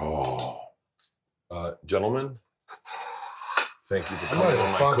 Oh. Gentlemen, thank you for I'm coming ready on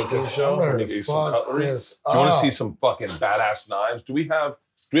to my fuck cooking this. show. I'm Let ready me get to you some fuck cutlery. this Do you want to up. see some fucking badass knives? Do we have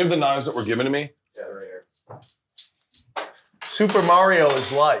the knives that were given to me? Yeah, right here. Super Mario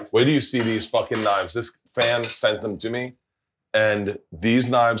is life. Wait till you see these fucking knives. This fan sent them to me. And these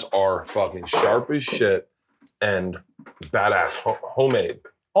knives are fucking sharp as shit and badass, homemade.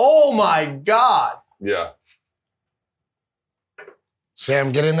 Oh my God. Yeah.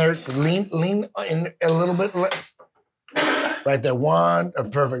 Sam, get in there. Lean in a little bit less. Right there. One, a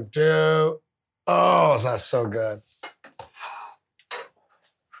perfect two. Oh, that's so good.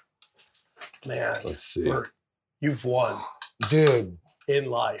 Man, Let's see. you've won Dude. in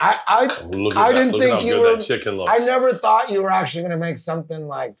life. I Look at I that. didn't Look think at how you good were. that chicken looks. I never thought you were actually going to make something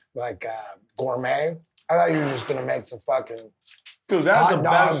like gourmet. I thought you were just going to make some fucking Dude, that's hot the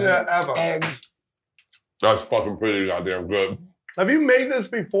best dogs shit and ever. eggs. That's fucking pretty goddamn good. Have you made this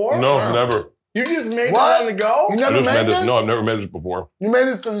before? No, never. You just made What? it on the go? You I never just made this. this? No, I've never made this before. You made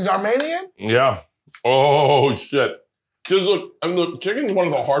this because he's Armenian? Yeah. Oh, shit. Just look, the chicken's one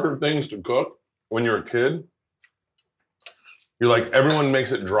of the harder things to cook when you're a kid. You're like, everyone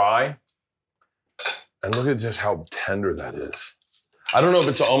makes it dry. And look at just how tender that is. I don't know if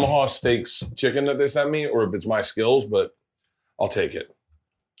it's the Omaha Steaks chicken that they sent me or if it's my skills, but I'll take it.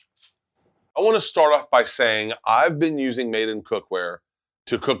 I want to start off by saying I've been using Made in Cookware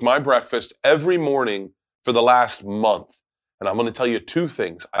to cook my breakfast every morning for the last month. And I'm going to tell you two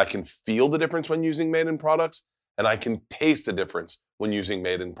things. I can feel the difference when using Made in products, and I can taste the difference when using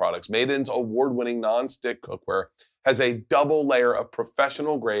Made in products. Made in's award-winning non-stick cookware has a double layer of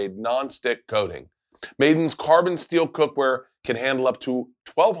professional grade non-stick coating. Made in's carbon steel cookware can handle up to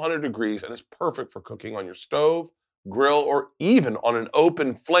 1200 degrees and is perfect for cooking on your stove, grill, or even on an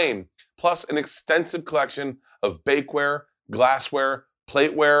open flame, plus an extensive collection of bakeware, glassware,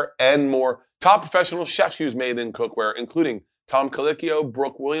 plateware, and more. Top professional chefs use Made in Cookware, including Tom Colicchio,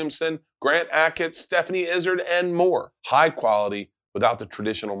 Brooke Williamson, Grant Ackett, Stephanie Izzard, and more. High quality without the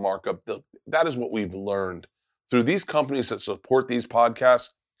traditional markup. That is what we've learned. Through these companies that support these podcasts,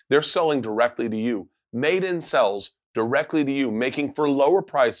 they're selling directly to you. Made in sells directly to you, making for lower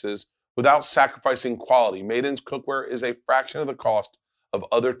prices without sacrificing quality. Made in's cookware is a fraction of the cost of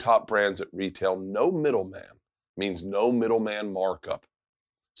other top brands at retail. No middleman means no middleman markup.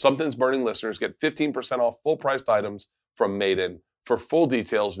 Something's Burning listeners get 15% off full-priced items from Made in. For full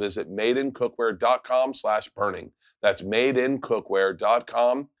details, visit madeincookware.com/burning. That's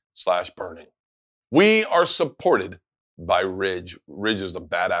madeincookware.com/burning. We are supported by Ridge. Ridge is a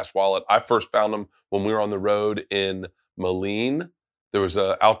badass wallet. I first found them when we were on the road in Moline. There was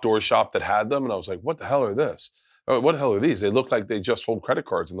an outdoor shop that had them, and I was like, what the hell are this? What the hell are these? They look like they just hold credit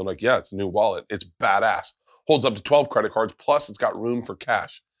cards. And they're like, yeah, it's a new wallet. It's badass. Holds up to 12 credit cards, plus it's got room for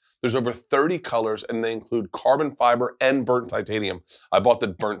cash. There's over 30 colors, and they include carbon fiber and burnt titanium. I bought the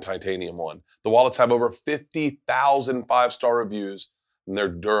burnt titanium one. The wallets have over 50,000 five-star reviews, and they're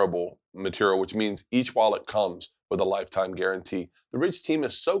durable material, which means each wallet comes with a lifetime guarantee. The Ridge team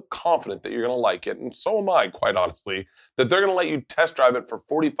is so confident that you're going to like it, and so am I, quite honestly, that they're going to let you test drive it for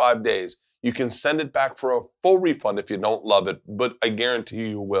 45 days. You can send it back for a full refund if you don't love it, but I guarantee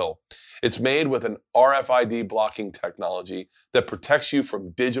you will. It's made with an RFID blocking technology that protects you from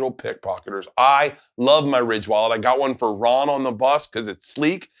digital pickpocketers. I love my Ridge wallet. I got one for Ron on the bus because it's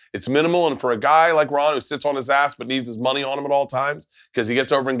sleek, it's minimal, and for a guy like Ron who sits on his ass but needs his money on him at all times because he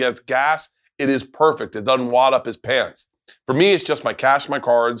gets over and gets gas, it is perfect. It doesn't wad up his pants. For me, it's just my cash, my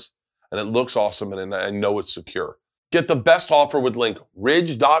cards, and it looks awesome, and I know it's secure. Get the best offer with link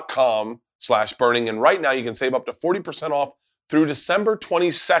ridge.com/burning, and right now you can save up to 40% off through December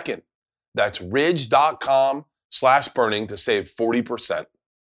 22nd. That's ridge.com/burning to save 40%.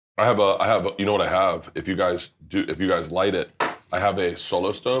 I have you know what I have? If you guys light it, I have a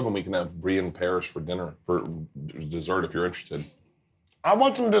solo stove and we can have brie and pears for dinner, for dessert if you're interested. I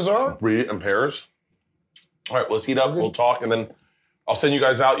want some dessert. Brie and pears. All right, let's heat up, we'll talk, and then I'll send you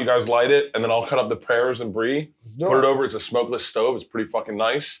guys out, you guys light it, and then I'll cut up the pears and brie, put it over, it's a smokeless stove, it's pretty fucking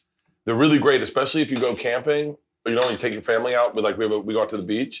nice. They're really great, especially if you go camping, or when you take your family out, we go out to the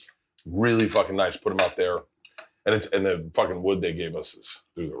beach. Really fucking nice. Put them out there, and the fucking wood they gave us is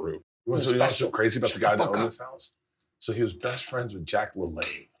through the roof. You know what's so crazy about the guy that owned this house? So he was best friends with Jack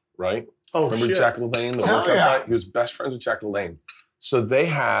LaLanne, right? Oh, remember shit. Jack LaLanne, the workout guy? He was best friends with Jack LaLanne. So they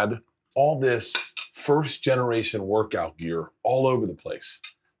had all this first generation workout gear all over the place,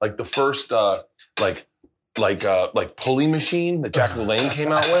 like the first like pulley machine that Jack LaLanne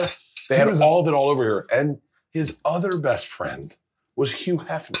came out with. They had all of it all over here, and his other best friend was Hugh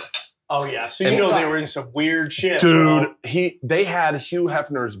Hefner. Oh yeah, so you know they were in some weird shit, dude. They had Hugh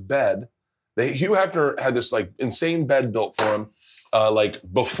Hefner's bed. Hugh Hefner had this like insane bed built for him, like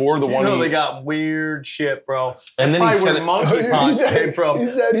before the one. They got weird shit, bro. And then he said, came from. He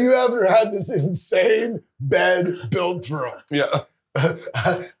said Hugh Hefner had this insane bed built for him. Yeah.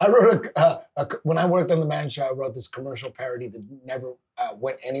 I wrote when I worked on the Man Show, I wrote this commercial parody that never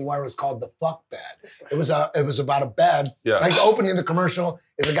went anywhere. It was called The Fuck Bed. It was about a bed. Yeah. Like the opening of the commercial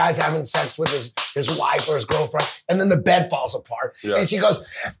is a guy's having sex with his wife or his girlfriend, and then the bed falls apart. Yeah. And she goes,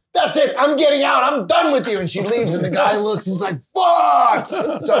 "That's it, I'm getting out, I'm done with you." And she leaves, and the guy looks, he's like, "Fuck!"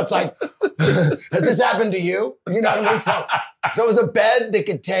 So it's like, has this happened to you? You know what I mean? So it was a bed that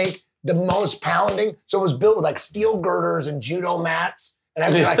could take the most pounding. So it was built with like steel girders and judo mats. And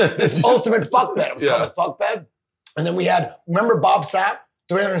I mean, like this ultimate fuck bed. It was called the fuck bed. And then we had, remember Bob Sapp?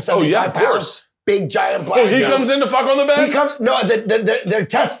 375 pounds. Course. Big giant black. He comes in to fuck on the bed? They're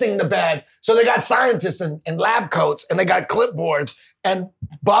testing the bed. So they got scientists in lab coats and they got clipboards. And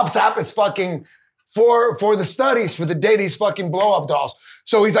Bob Sapp is fucking for the studies for the day these fucking blow up dolls.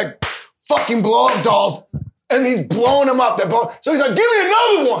 So he's like, fucking blow up dolls. And he's blowing them up. So he's like, "Give me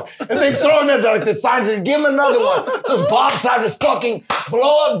another one." And they throw him at the scientists and give him another one. So it's Bob Sapp just fucking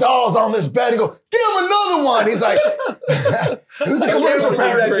blow up dolls on this bed. He goes, "Give him another one." He's like, it was a commercial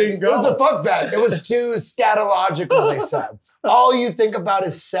parody. It was a fuck bed. It was too scatological, they said. All you think about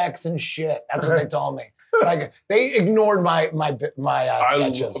is sex and shit. That's what they told me. Like they ignored my sketches. I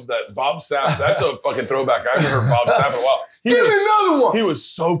love that. Bob Sapp, that's a fucking throwback. I haven't heard Bob Sapp in a while. Give me another one. He was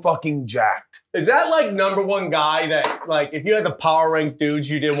so fucking jacked. Is that like number one guy that, like, if you had the power rank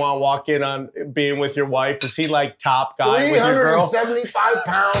dudes you didn't want to walk in on being with your wife, is he like top guy with your girl? 375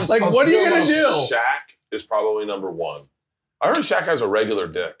 pounds. Like, what are you going to do? Shaq is probably number one. I heard Shaq has a regular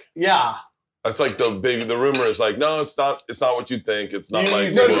dick. Yeah. That's like the rumor is like, no, it's not what you think. It's not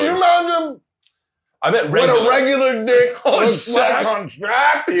like. No, do you imagine? I bet what a regular dick looks like Shaq. on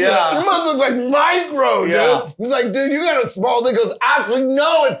Shaq. Yeah. You must look like micro, dude. Yeah. He's like, "Dude, you got a small dick." He goes, "Actually,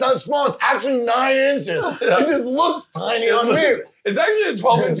 no, it's not small. It's actually 9 inches. Yeah. It just looks tiny on me." It's actually a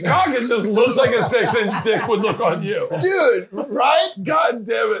 12-inch cock. It just looks like a 6-inch dick would look on you. Dude, right? God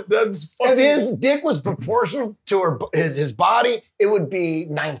damn it. That's fucking... If his dick was proportional to his body, it would be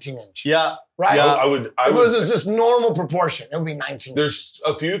 19 inches. Yeah. Right? Yeah. I would. It was just normal proportion. It would be 19 There's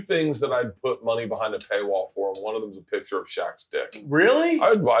a few things that I'd put money behind a paywall for, and one of them is a picture of Shaq's dick. Really?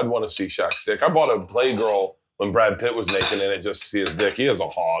 I'd want to see Shaq's dick. I bought a Playgirl when Brad Pitt was naked in it just to see his dick. He has a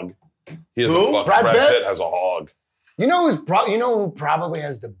hog. He has Who? Brad Pitt has a hog. You know who probably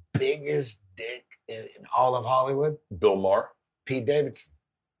has the biggest dick in all of Hollywood? Bill Maher. Pete Davidson.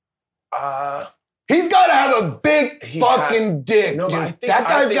 He's got to have a big fucking dick, dude. That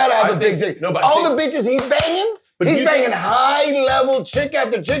guy's got to have a big dick. No, all the bitches he's banging, he's banging high-level chick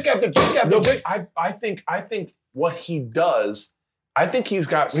after chick after chick after chick. I think what he does, I think he's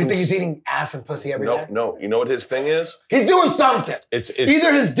got You think he's eating ass and pussy every day? No. You know what his thing is? He's doing something. It's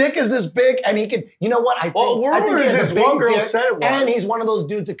either his dick is this big and he can, you know what? I think he has a big dick and he's one of those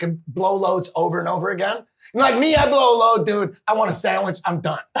dudes that can blow loads over and over again. Like me, I blow a load, dude. I want a sandwich. I'm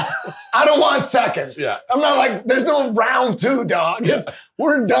done. I don't want seconds. Yeah. I'm not like, there's no round 2, dog.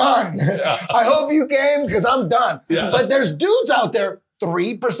 We're done. Yeah. I hope you came because I'm done. Yeah. But there's dudes out there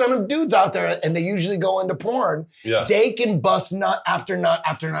 3% of dudes out there, and they usually go into porn. Yeah. They can bust nut after nut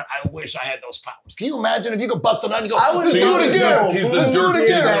after nut. I wish I had those powers. Can you imagine if you could bust a nut and you go, I would let's do it again. He's the Let's do Dirk it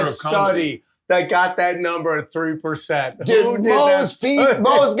again. Diggler that of comedy. study that got that number at 3%. Who Dude, did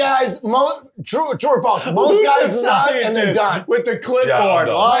most guys, true or false, most guys nut and they're done. with the clipboard.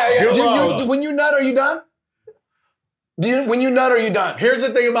 Yeah, When you nut, are you done? When you nut, are you done? Here's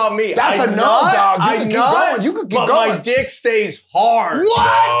the thing about me. That's I a no, nut, dog. You I can keep nut, going. You can keep but going. my dick stays hard.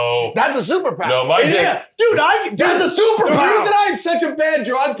 What? No. That's a superpower. No, my dick. Yeah, dude, That's a superpower. The reason I had such a bad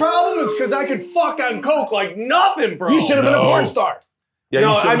drug problem is because I could fuck on coke like nothing, bro. You should have been a No. porn star. Yeah, No,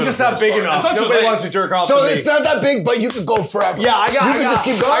 you should've I'm been just a not porn big star. enough. It's not too Nobody late. wants to jerk off So to me. it's not that big, but you could go forever. Yeah, I got just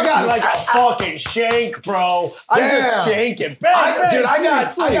keep going. I got like a fucking shank, bro. I'm just shanking. Bang, bang,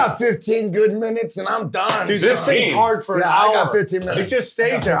 I got 15 good minutes and I'm done. Dude, this 15. thing's hard for an Yeah, hour. I got 15 minutes. It just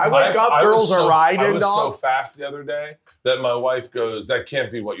stays there. I wake up, I girls was are riding, I was so dog. fast the other day that my wife goes, "That can't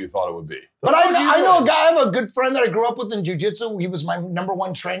be what you thought it would be." But I know a guy, I have a good friend that I grew up with in jiu-jitsu. He was my number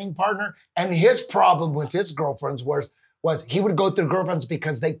one training partner. And his problem with his girlfriends was he would go through girlfriends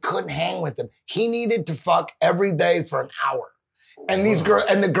because they couldn't hang with him. He needed to fuck every day for an hour. And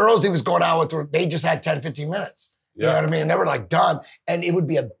the girls he was going out with, they just had 10, 15 minutes. You know what I mean? They were like done. And it would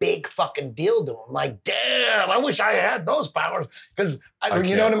be a big fucking deal to him. Like, damn, I wish I had those powers. Because,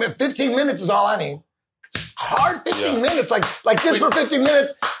 you know what I mean? 15 minutes is all I need. Hard 15 minutes. Like this for 15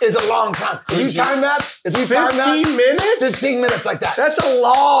 minutes is a long time. If you time that, 15 minutes? 15 minutes like that. That's a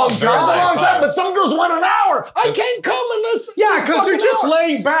long That's a long time. time, but some girls want an hour. I can't come unless. Yeah, because they're just hour.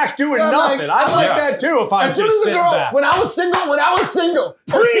 laying back doing Yeah, nothing. I like that too if I As soon just as a sit girl, back. when I was single,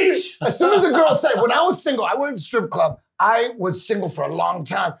 Preach! As soon as a girl said, when I was single, I went to the strip club. I was single for a long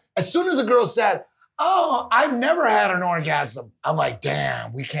time. As soon as a girl said, "Oh, I've never had an orgasm," I'm like,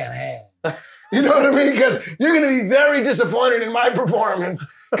 damn, we can't hang. You know what I mean? Because you're going to be very disappointed in my performance.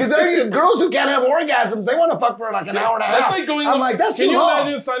 Because there are girls who can't have orgasms. They want to fuck for like an hour and a half. That's like going. I'm like, that's Can too you long.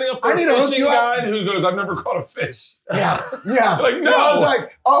 imagine signing up for I need a to hook fishing you up. guide who goes, "I've never caught a fish." Yeah. Like, no. I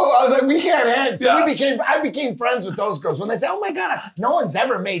was like, we can't hang. So Yeah. I became friends with those girls when they say, "Oh my God, no one's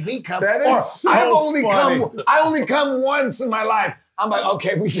ever made me come." That is or so I only come once in my life. I'm like,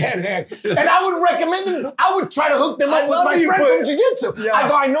 okay, we can't hang. And I would recommend them. I would try to hook them up with my friend from jiu-jitsu. Yeah. I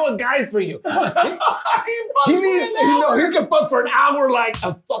go, I know a guy for you. He needs, he can fuck for an hour like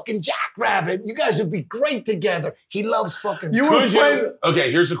a fucking jackrabbit. You guys would be great together. He loves fucking. You were Could friends. you?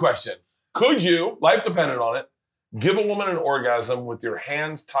 Okay, here's the question: could you, life dependent on it, give a woman an orgasm with your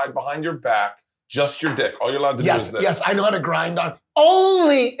hands tied behind your back, just your dick? All you're allowed to do is this. Yes, I know how to grind on.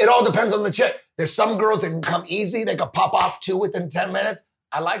 Only, it all depends on the chick. There's some girls that can come easy. They can pop off 2 within 10 minutes.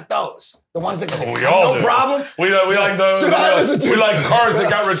 I like those. The ones that can We have all no do. problem. We like those. Dude, we like cars that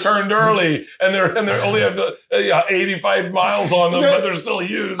got returned early and they're only have 85 miles on them, but they're still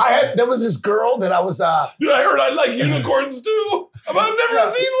used. There was this girl that I was. Dude, I heard I like unicorns too. I've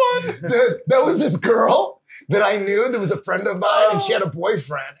never seen one. There was this girl that I knew that was a friend of mine, and she had a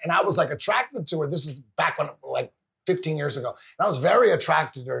boyfriend, and I was like attracted to her. This is back when like 15 years ago. And I was very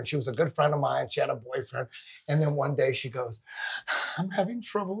attracted to her, and she was a good friend of mine. She had a boyfriend. And then one day she goes, "I'm having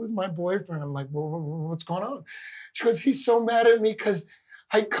trouble with my boyfriend." I'm like, well, what's going on? She goes, "He's so mad at me because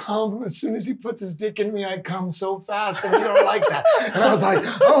I come, as soon as he puts his dick in me, I come so fast, and he don't like that." And I was like,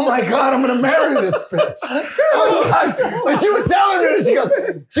 oh my God, I'm gonna marry this bitch. And she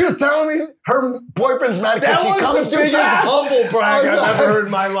was telling me her boyfriend's mad because she That comes was the too biggest fast. humble brag I've ever heard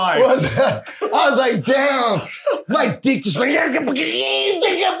in my life. I was like, damn, my dick just went.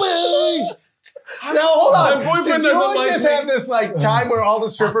 Now hold on. My boyfriend Did you doesn't like just me. have this like time where all the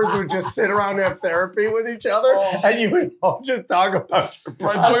strippers would just sit around and have therapy with each other, and you would all just talk about your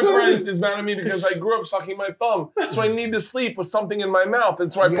My boyfriend is mad at me because I grew up sucking my thumb, so I need to sleep with something in my mouth,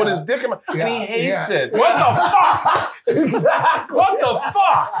 and so I put his dick in my. And he hates it. What the fuck? Exactly. What the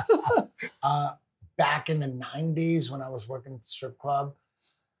fuck? Back in the 90s when I was working at the strip club,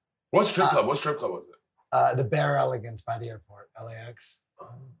 What strip club? What strip club was it? the Bear Elegance by the airport, LAX.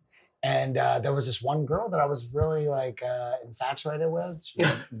 And there was this one girl that I was really like infatuated with. She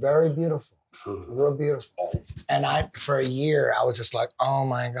was very beautiful, real beautiful. And for a year, I was just like, oh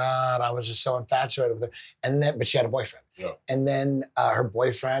my God, I was just so infatuated with her. And then, but she had a boyfriend. Yeah. And then her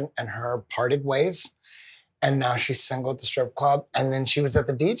boyfriend and her parted ways. And now she's single at the strip club. And then she was at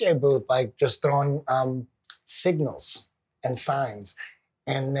the DJ booth, like just throwing signals and signs.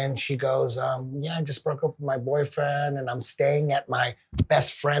 And then she goes, yeah, I just broke up with my boyfriend and I'm staying at my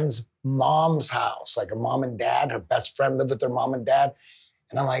best friend's mom's house. Like her mom and dad, her best friend lived with their mom and dad.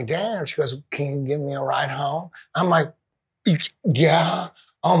 And I'm like, damn. She goes, can you give me a ride home? I'm like, yeah.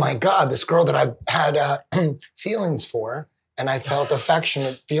 Oh my God, this girl that I had feelings for and I felt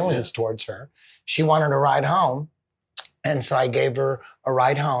affectionate feelings towards her. She wanted a ride home. And so I gave her a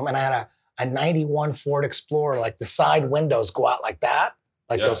ride home. And I had a 91 Ford Explorer, like the side windows go out like that.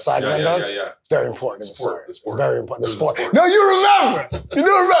 Like those side windows. It's very important in the story. It's very important. The sport. No, you remember. You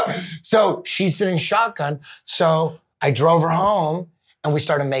do remember. So she's sitting shotgun. So I drove her home and we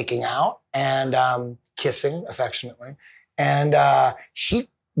started making out and kissing affectionately. And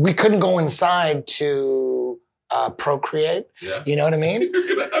we couldn't go inside to procreate. Yeah. You know what I mean?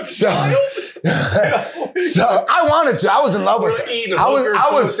 You're gonna have so I wanted to. I was in love with her. I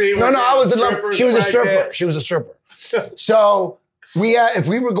was in love. She was a stripper. She was a stripper. So if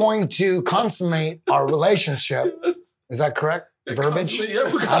we were going to consummate our relationship, is that correct? Verbiage? I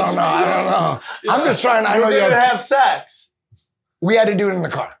don't know. Yeah. I'm just trying. I know you have sex. We had to do it in the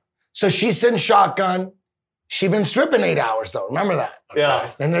car. So she's sitting shotgun. She'd been stripping 8 hours though. Remember that? Okay.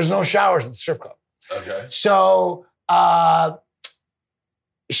 Yeah. And there's no showers at the strip club. Okay. So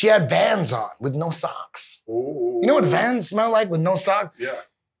she had Vans on with no socks. Ooh. You know what Vans smell like with no socks? Yeah.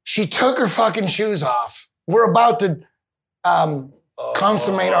 She took her fucking shoes off. We're about to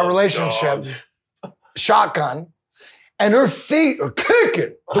consummate our relationship. God. Shotgun. And her feet are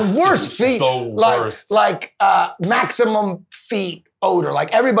kicking. The worst feet. Like maximum feet odor.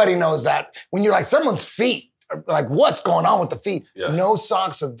 Like everybody knows that. When you're like, someone's feet, like what's going on with the feet? Yeah. No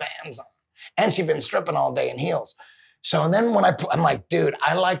socks with Vans on. And she'd been stripping all day in heels. So, and then when I'm like, dude,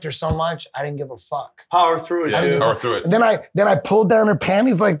 I liked her so much, I didn't give a fuck. Power through it, dude. Power through it. And then I pulled down her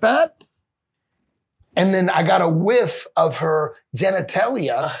panties like that. And then I got a whiff of her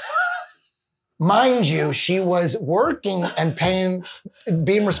genitalia. Mind you, she was working and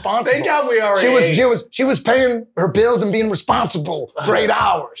being responsible. Thank God we are. She was paying her bills and being responsible for 8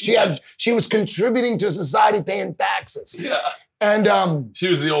 hours. She was contributing to society, paying taxes. Yeah. And she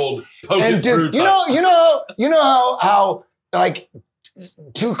was the old and dude, you know how like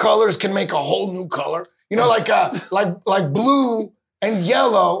two colors can make a whole new color. You know, like blue and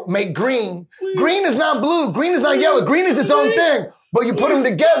yellow make green. Green is not blue. Green is not yellow. Green is its own thing. But you put them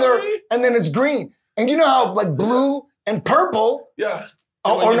together and then it's green. And you know how like blue and purple. Yeah.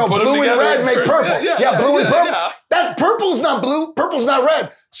 Blue and red make purple. Yeah, blue and purple. Yeah. That purple's not blue. Purple's not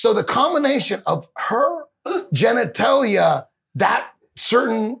red. So the combination of her genitalia, that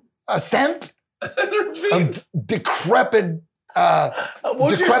certain scent of decrepit,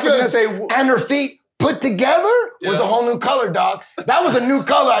 decrepitness, and her feet put together was a whole new color, dog. That was a new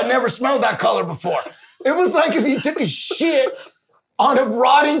color. I never smelled that color before. It was like if you took a shit on a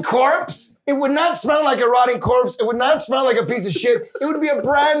rotting corpse, it would not smell like a rotting corpse. It would not smell like a piece of shit. It would be a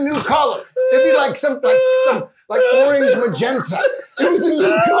brand new color. It'd be like some orange magenta. It was a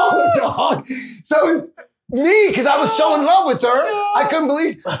new color, dog. So me, because I was so in love with her, I couldn't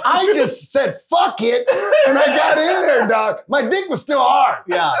believe. I just said fuck it, and I got in there, dog. My dick was still hard.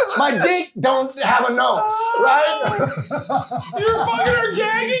 Yeah. My dick don't have a nose, right? You're fucking her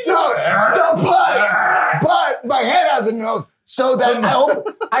gagging. But my head has a nose. So that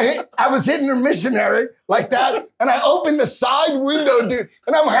I was hitting her missionary like that, and I opened the side window, dude,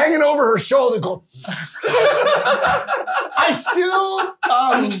 and I'm hanging over her shoulder going, I still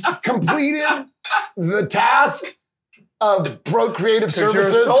completed the task of procreative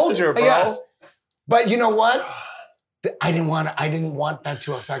services. You're a soldier, bro. Yes. But you know what? I didn't want that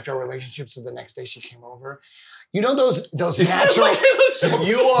to affect our relationship. So the next day she came over. You know those natural.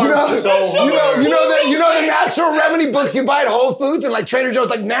 You know the natural remedy books you buy at Whole Foods and like Trader Joe's.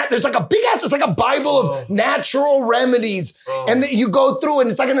 Like there's like a big ass. There's like a Bible of natural remedies, and you go through and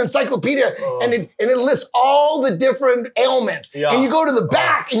it's like an encyclopedia, and it lists all the different ailments. Yeah. And you go to the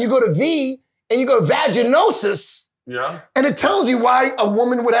back and you go to V and you go to vaginosis. Yeah. And it tells you why a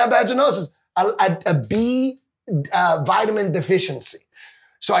woman would have vaginosis, a B vitamin deficiency.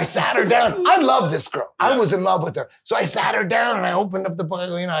 So I sat her down. I love this girl. Yeah. I was in love with her. So I sat her down and I opened up the book. I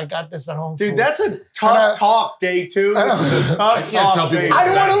go, I got this at home. Dude, that's a tough talk day two. This is a tough talk day. I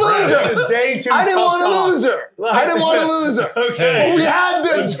didn't want to lose her. Day two. I didn't want to lose her. I didn't want to lose her. Okay. We had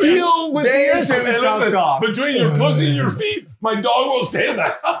to deal with day the issue. tough talk. Between your pussy and your feet, my dog won't stand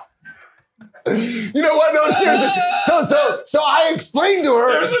there. You know what? No, seriously. So I explained to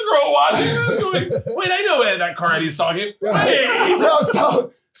her. There's a girl watching this going, wait, I know that car he's talking. Hey. No,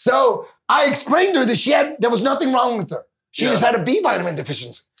 so I explained to her that there was nothing wrong with her. She just had a B vitamin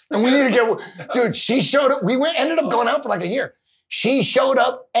deficiency. And we needed to dude, she showed up. Ended up going out for like a year. She showed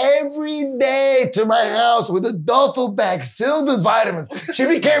up every day to my house with a duffel bag filled with vitamins. She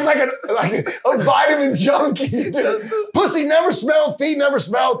became like a vitamin junkie. Dude. Pussy never smelled, feet never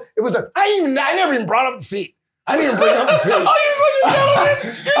smelled. It was I never even brought up the feet. I didn't bring up the feet.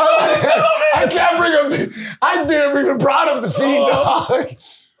 I can't bring up the. I never even brought up the feet,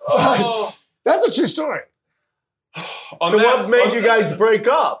 dog. That's a true story. So what made you guys break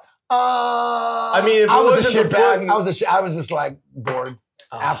up? I mean, if I was a wasn't shit bag. important- I was just like bored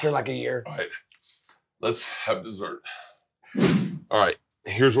after like a year. All right. Let's have dessert. All right.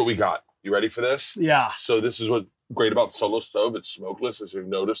 Here's what we got. You ready for this? Yeah. So this is what's great about the Solo Stove. It's smokeless. As you've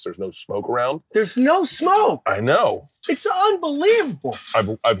noticed, there's no smoke around. There's no smoke. I know. It's unbelievable.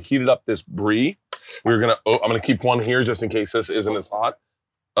 I've heated up this brie. I'm gonna keep one here just in case this isn't as hot.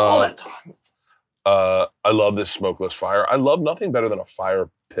 That's hot. I love this smokeless fire. I love nothing better than a fire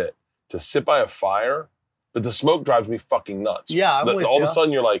pit. To sit by a fire, but the smoke drives me fucking nuts. Yeah, I'm with all of you. a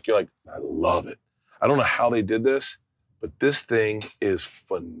sudden you're like, I love it. I don't know how they did this, but this thing is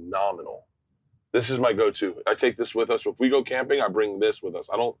phenomenal. This is my go-to. I take this with us. If we go camping, I bring this with us.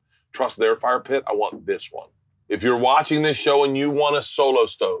 I don't trust their fire pit. I want this one. If you're watching this show and you want a Solo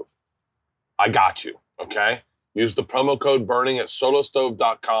Stove, I got you, okay? Use the promo code BURNING at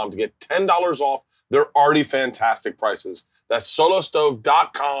solostove.com to get $10 off. They're already fantastic prices. That's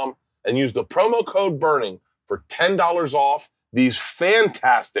solostove.com and use the promo code BURNING for $10 off these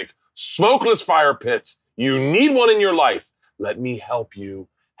fantastic smokeless fire pits. You need one in your life. Let me help you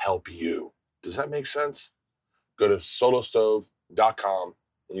help you. Does that make sense? Go to solostove.com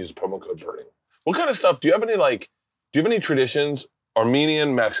and use the promo code BURNING. What kind of stuff? Do you have any traditions?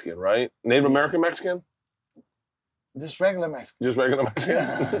 Armenian, Mexican, right? Native American Mexican? Just regular Mexican. Just regular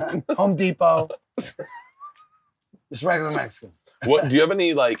Mexican? Home Depot. Just regular Mexican. What do you have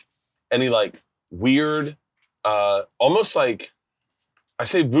any weird, almost like I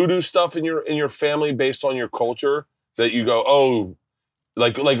say voodoo stuff in your family based on your culture that you go, oh,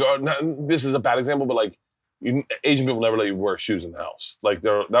 this is a bad example, but like Asian people never let you wear shoes in the house. Like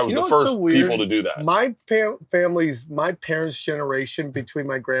that was the first people to do that. My my parents' generation, between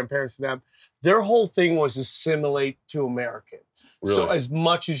my grandparents and them, their whole thing was assimilate to American. Really? So as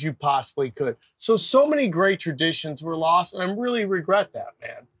much as you possibly could. So many great traditions were lost, and I really regret that,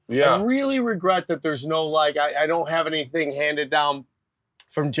 man. Yeah. I really regret that there's no, I don't have anything handed down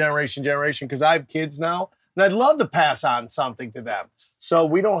from generation to generation, because I have kids now, and I'd love to pass on something to them. So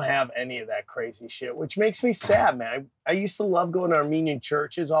we don't have any of that crazy shit, which makes me sad, man. I used to love going to Armenian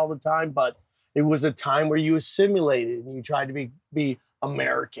churches all the time, but it was a time where you assimilated and you tried to be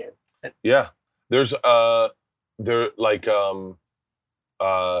American. Yeah. There's a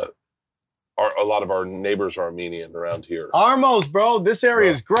lot of our neighbors are Armenian around here. Armos, bro. This area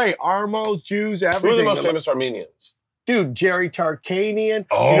is great. Armos, Jews, everything. Who are the most famous Armenians? Dude, Jerry Tarkanian.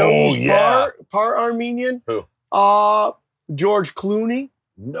 Oh, you know who's yeah. part Armenian? Who? George Clooney.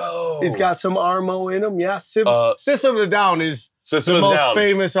 No. He's got some Armo in him. Yeah. System of the Down is System the of the most Down.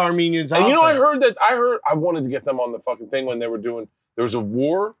 famous Armenians And out you know, there. I wanted to get them on the fucking thing when they were doing, there was a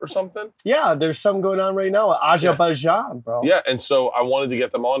war or something. Yeah, there's something going on right now. Azerbaijan, bro. Yeah, and so I wanted to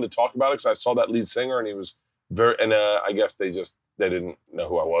get them on to talk about it because I saw that lead singer and he was I guess they didn't know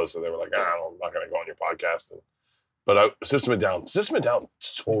who I was, so they were like, I'm not going to go on your podcast. But System of the Down,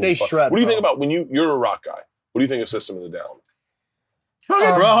 totally They fun. shred, What do you bro. think about when you're a rock guy? What do you think of System of the Down?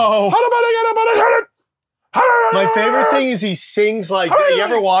 Bro. My favorite thing is he sings like, you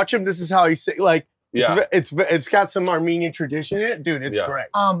ever watch him? This is how he sings. Like, Yeah. it's got some Armenian tradition in it. Dude, it's great.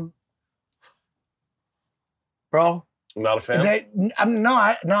 Bro. I'm not a fan. I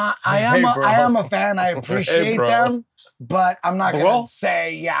am a fan. I appreciate bro. them, but I'm not Bro. gonna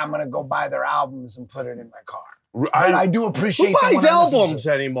say, I'm gonna go buy their albums and put it in my car. But I do Who appreciate them buys when I listen to albums it.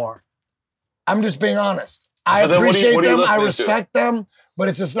 anymore? I'm just being honest. I So then what do you- appreciate what are you them. I listening to? respect them, but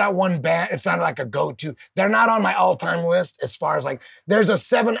it's just not one band. It's not like a go-to. They're not on my all-time list as far as like, there's a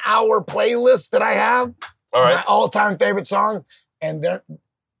 7-hour playlist that I have. All right. My all-time favorite song, and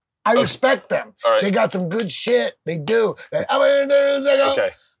I respect them. All right. They got some good shit. They do. Okay.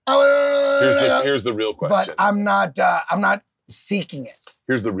 Here's the real question. But I'm not seeking it.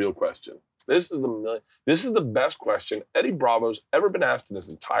 Here's the real question. This is the best question Eddie Bravo's ever been asked in his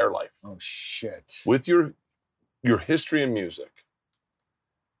entire life. Oh shit. With your history in music,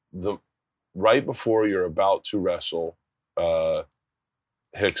 right before you're about to wrestle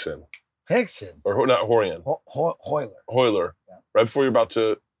Hickson. or not Horian, Hoyler, Yeah. right before you're about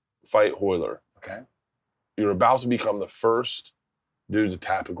to fight Hoyler, Okay. you're about to become the first dude to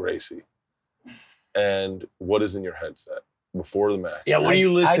tap a Gracie. And what is in your headset before the match? Yeah, when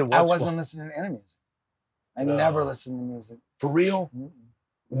you listen, I wasn't listening to any music. I never listened to music. For real? Mm-mm.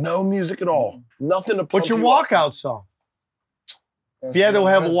 No music at all. Nothing to pump What's your you up. walkout song? If you had to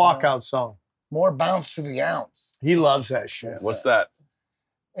have a There's, walkout song. More bounce to the ounce. He loves that shit. What's that?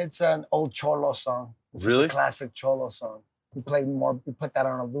 It's an old Cholo song. It's Really? a classic Cholo song. You put that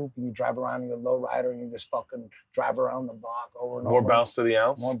on a loop and you drive around in your lowrider and you just fucking drive around the block over and over. More bounce to the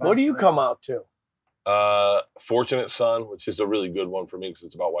ounce. What do you come out to? Fortunate Son, which is a really good one for me because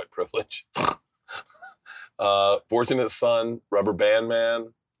it's about white privilege. Fortunate Son, Rubber Band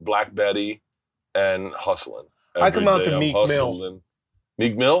Man, Black Betty, and Hustlin'. I come out Every to day I'm Meek Mill. hustling.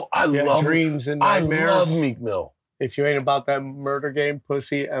 Meek Mill? I love Dreams and I Nightmares. love Meek Mill. If you ain't about that murder game,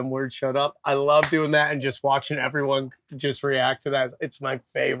 pussy, M-word, shut up. I love doing that and just watching everyone just react to that. It's my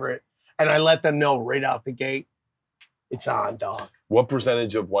favorite. And I let them know right out the gate, it's on, dog. What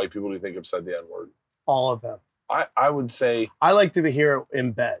percentage of white people do you think have said the N-word? All of them. I would say... I like to hear it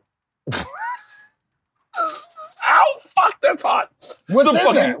in bed. Ow, fuck, that's hot. What's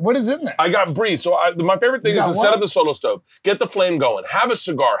in there? What is in there? I got brie. So my favorite thing is to set up the solo stove, get the flame going, have a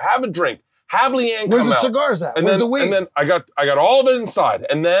cigar, have a drink, have Leanne Where's come the out. cigars at? And Where's then, the weed? And then I got all of it inside.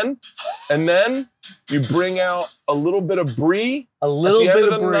 And then you bring out a little bit of brie. A little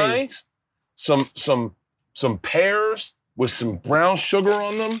bit of the brie. night, some pears with some brown sugar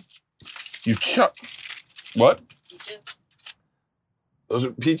on them. You chop what? Peaches. Those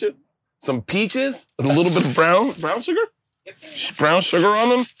are peaches? Some peaches with a little bit of brown sugar? Brown sugar on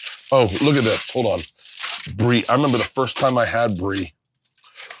them? Oh, look at this. Hold on. Brie. I remember the first time I had brie.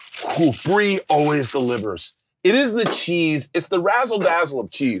 Ooh, brie always delivers. It is the cheese. It's the razzle-dazzle of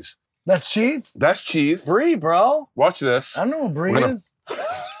cheese. That's cheese? That's cheese. Brie, bro. Watch this. I don't know what brie is.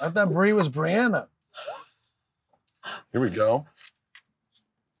 I thought brie was Brianna. Here we go.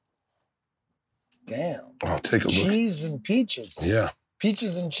 Damn. Oh, take a look. Cheese and peaches. Yeah.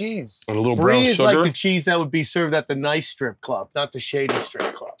 Peaches and cheese. And a little Brie brown is sugar. like the cheese that would be served at the nice strip club, not the shady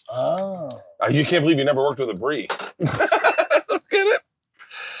strip club. Oh. You can't believe you never worked with a brie. Look at it.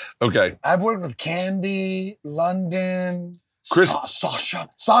 Okay. I've worked with Candy, London, Chris- Sasha.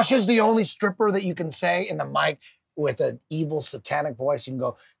 Sasha's the only stripper that you can say in the mic with an evil satanic voice. You can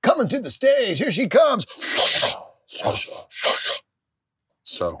go, coming to the stage, here she comes. Sasha.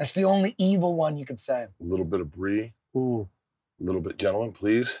 So, That's the only evil one you can say. a little bit of brie. Ooh. A little bit, gentlemen,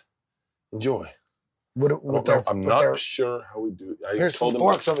 please enjoy. I'm not their, sure how we do it. I Here's told some them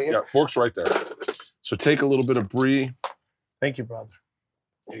forks over here. Yeah, forks right there. So take a little bit of brie, Thank you, brother.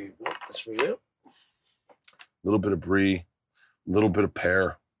 Here you go. That's for you. a little bit of brie, a little bit of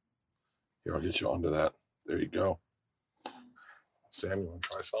pear. Here, I'll get you onto that. There you go. Sam, you want to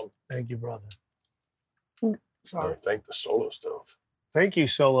try some? Thank you, brother. Sorry. Thank the solo stove. Thank you,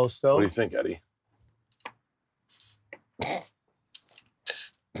 Solo What Stove. do you think, Eddie?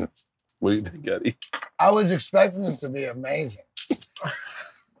 What do you think, Eddie? I was expecting it to be amazing.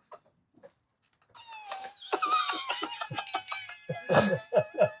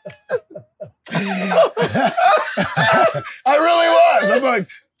 I really was. I'm like,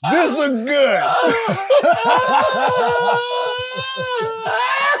 this looks good.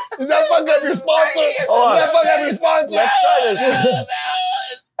 Does that fuck up your sponsor? Does that fuck up your sponsor? Let's try this.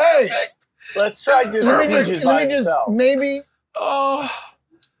 Hey, Let's try this. let me just, maybe. That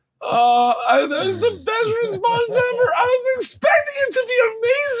was the best response ever. I was expecting it to be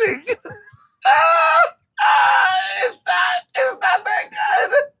amazing. It's not that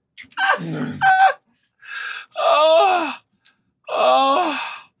good.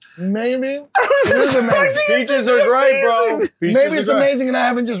 Maybe it is amazing. Peaches are great, bro. Maybe it's amazing and I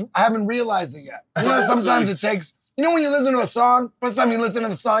haven't realized it yet. You know, sometimes it takes, you know, when you listen to a song, first time you listen to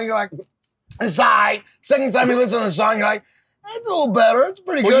the song, you're like, it's all right. Second time you listen to the song, you're like, it's a little better. It's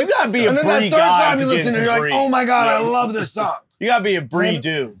pretty Well, good. you gotta be a and then that brie third guy time to you get listen, into you're like, brie. oh my God, I love this song. You gotta be a brie Maybe-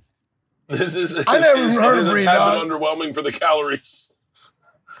 dude. I never even heard of brie, It's a dog. tad bit underwhelming for the calories.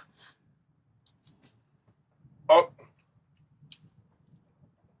 Oh,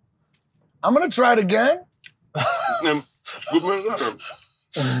 I'm going to try it again. I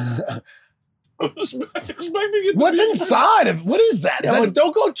was expecting it to What's be- inside of, what is that? Is Yeah, that- but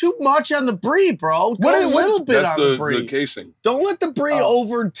don't go too much on the brie, bro. Go What a is- little bit That's on the the brie. casing. Don't let the brie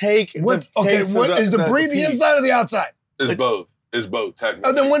overtake what, the okay, taste what of is the brie the peach. inside or the outside? It's both. It's both,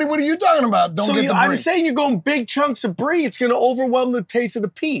 technically. Oh, then what are you talking about? Don't So get the brie. I'm saying you're going big chunks of brie. It's going to overwhelm the taste of the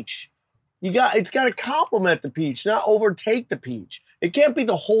peach. It's got to complement the peach, not overtake the peach. It can't be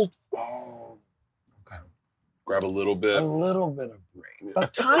the whole. Oh, Grab a little bit. a little bit of brie. A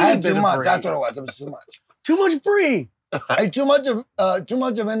tiny I had bit too of much. brie. That's what it was. It was too much. Too much brie. Hey, too much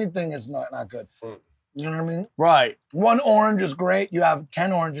of anything is not good. You know what I mean? Right. One orange is great. You have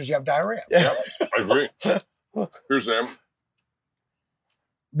 10 oranges, you have diarrhea. Yep, I agree. Here's Sam.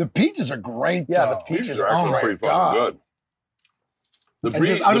 The peaches are great, Yeah, though. the peaches are Oh actually my pretty God. fucking good.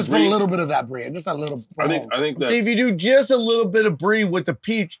 I'll just put a little bit of that brie. Just a little. I think that. See, if you do just a little bit of brie with the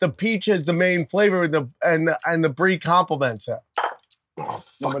peach is the main flavor, and the brie complements it.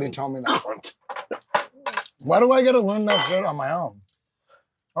 Somebody told me that. Why do I got to learn that shit on my own?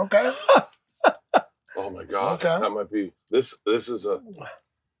 Okay. Oh my God. Okay. That might be this. This is a.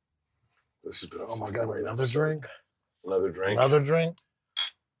 This has been. Oh my God! Wait, another drink. Another drink. Another drink.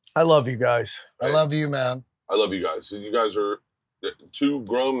 I love you guys. I love you, man. I love you guys. You guys are two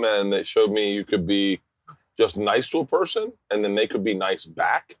grown men that showed me you could be just nice to a person, and then they could be nice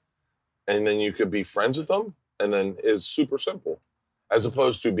back, and then you could be friends with them, and then it's super simple, as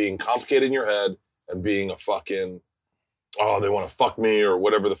opposed to being complicated in your head and being a fucking, oh, they want to fuck me or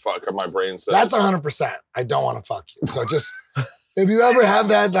whatever the fuck my brain says. That's 100%. I don't want to fuck you. So just, if you ever have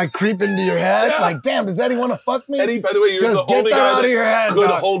that like creep into your head, like, damn, does Eddie want to fuck me? Eddie, by the way, you're just the only guy out of your head, could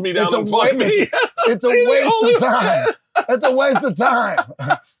dog. hold me down and fuck me. It's a waste of time. It's a waste of time.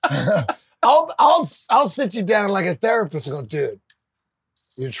 I'll sit you down like a therapist and go, dude,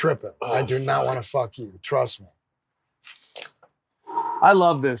 you're tripping. I do not want to fuck you. Trust me. I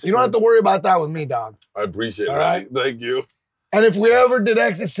love this. You don't have to worry about that with me, dog. I appreciate it. All right? Eddie. Thank you. And if we ever did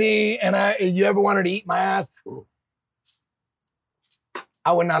ecstasy and you ever wanted to eat my ass,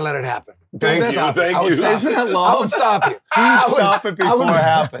 I would not let it happen. Thank you. Thank you. Isn't that I love? would stop you. You stop it before it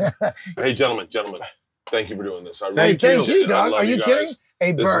happens. Hey, gentlemen. Thank you for doing this. I really Hey, thank appreciate you, it. dog. Are you guys. kidding?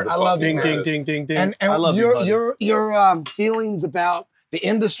 Hey, This Bert, is the I love you. Ding, man. ding, ding, ding, ding. And I love you, buddy. your feelings about the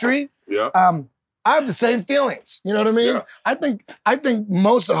industry. Yeah. I have the same feelings. You know what I mean? Yeah. I think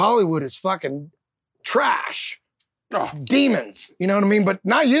most of Hollywood is fucking trash. Oh. Demons. You know what I mean? But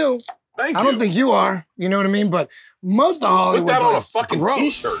not you. Thank you. I don't think you are. You know what I mean? But most of Hollywood Put that on a is fucking gross.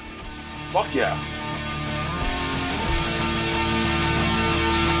 t-shirt. Fuck yeah.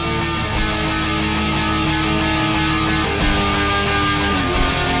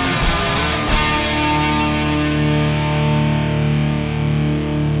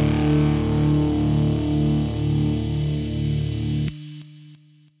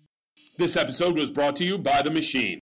 This episode was brought to you by The Machine.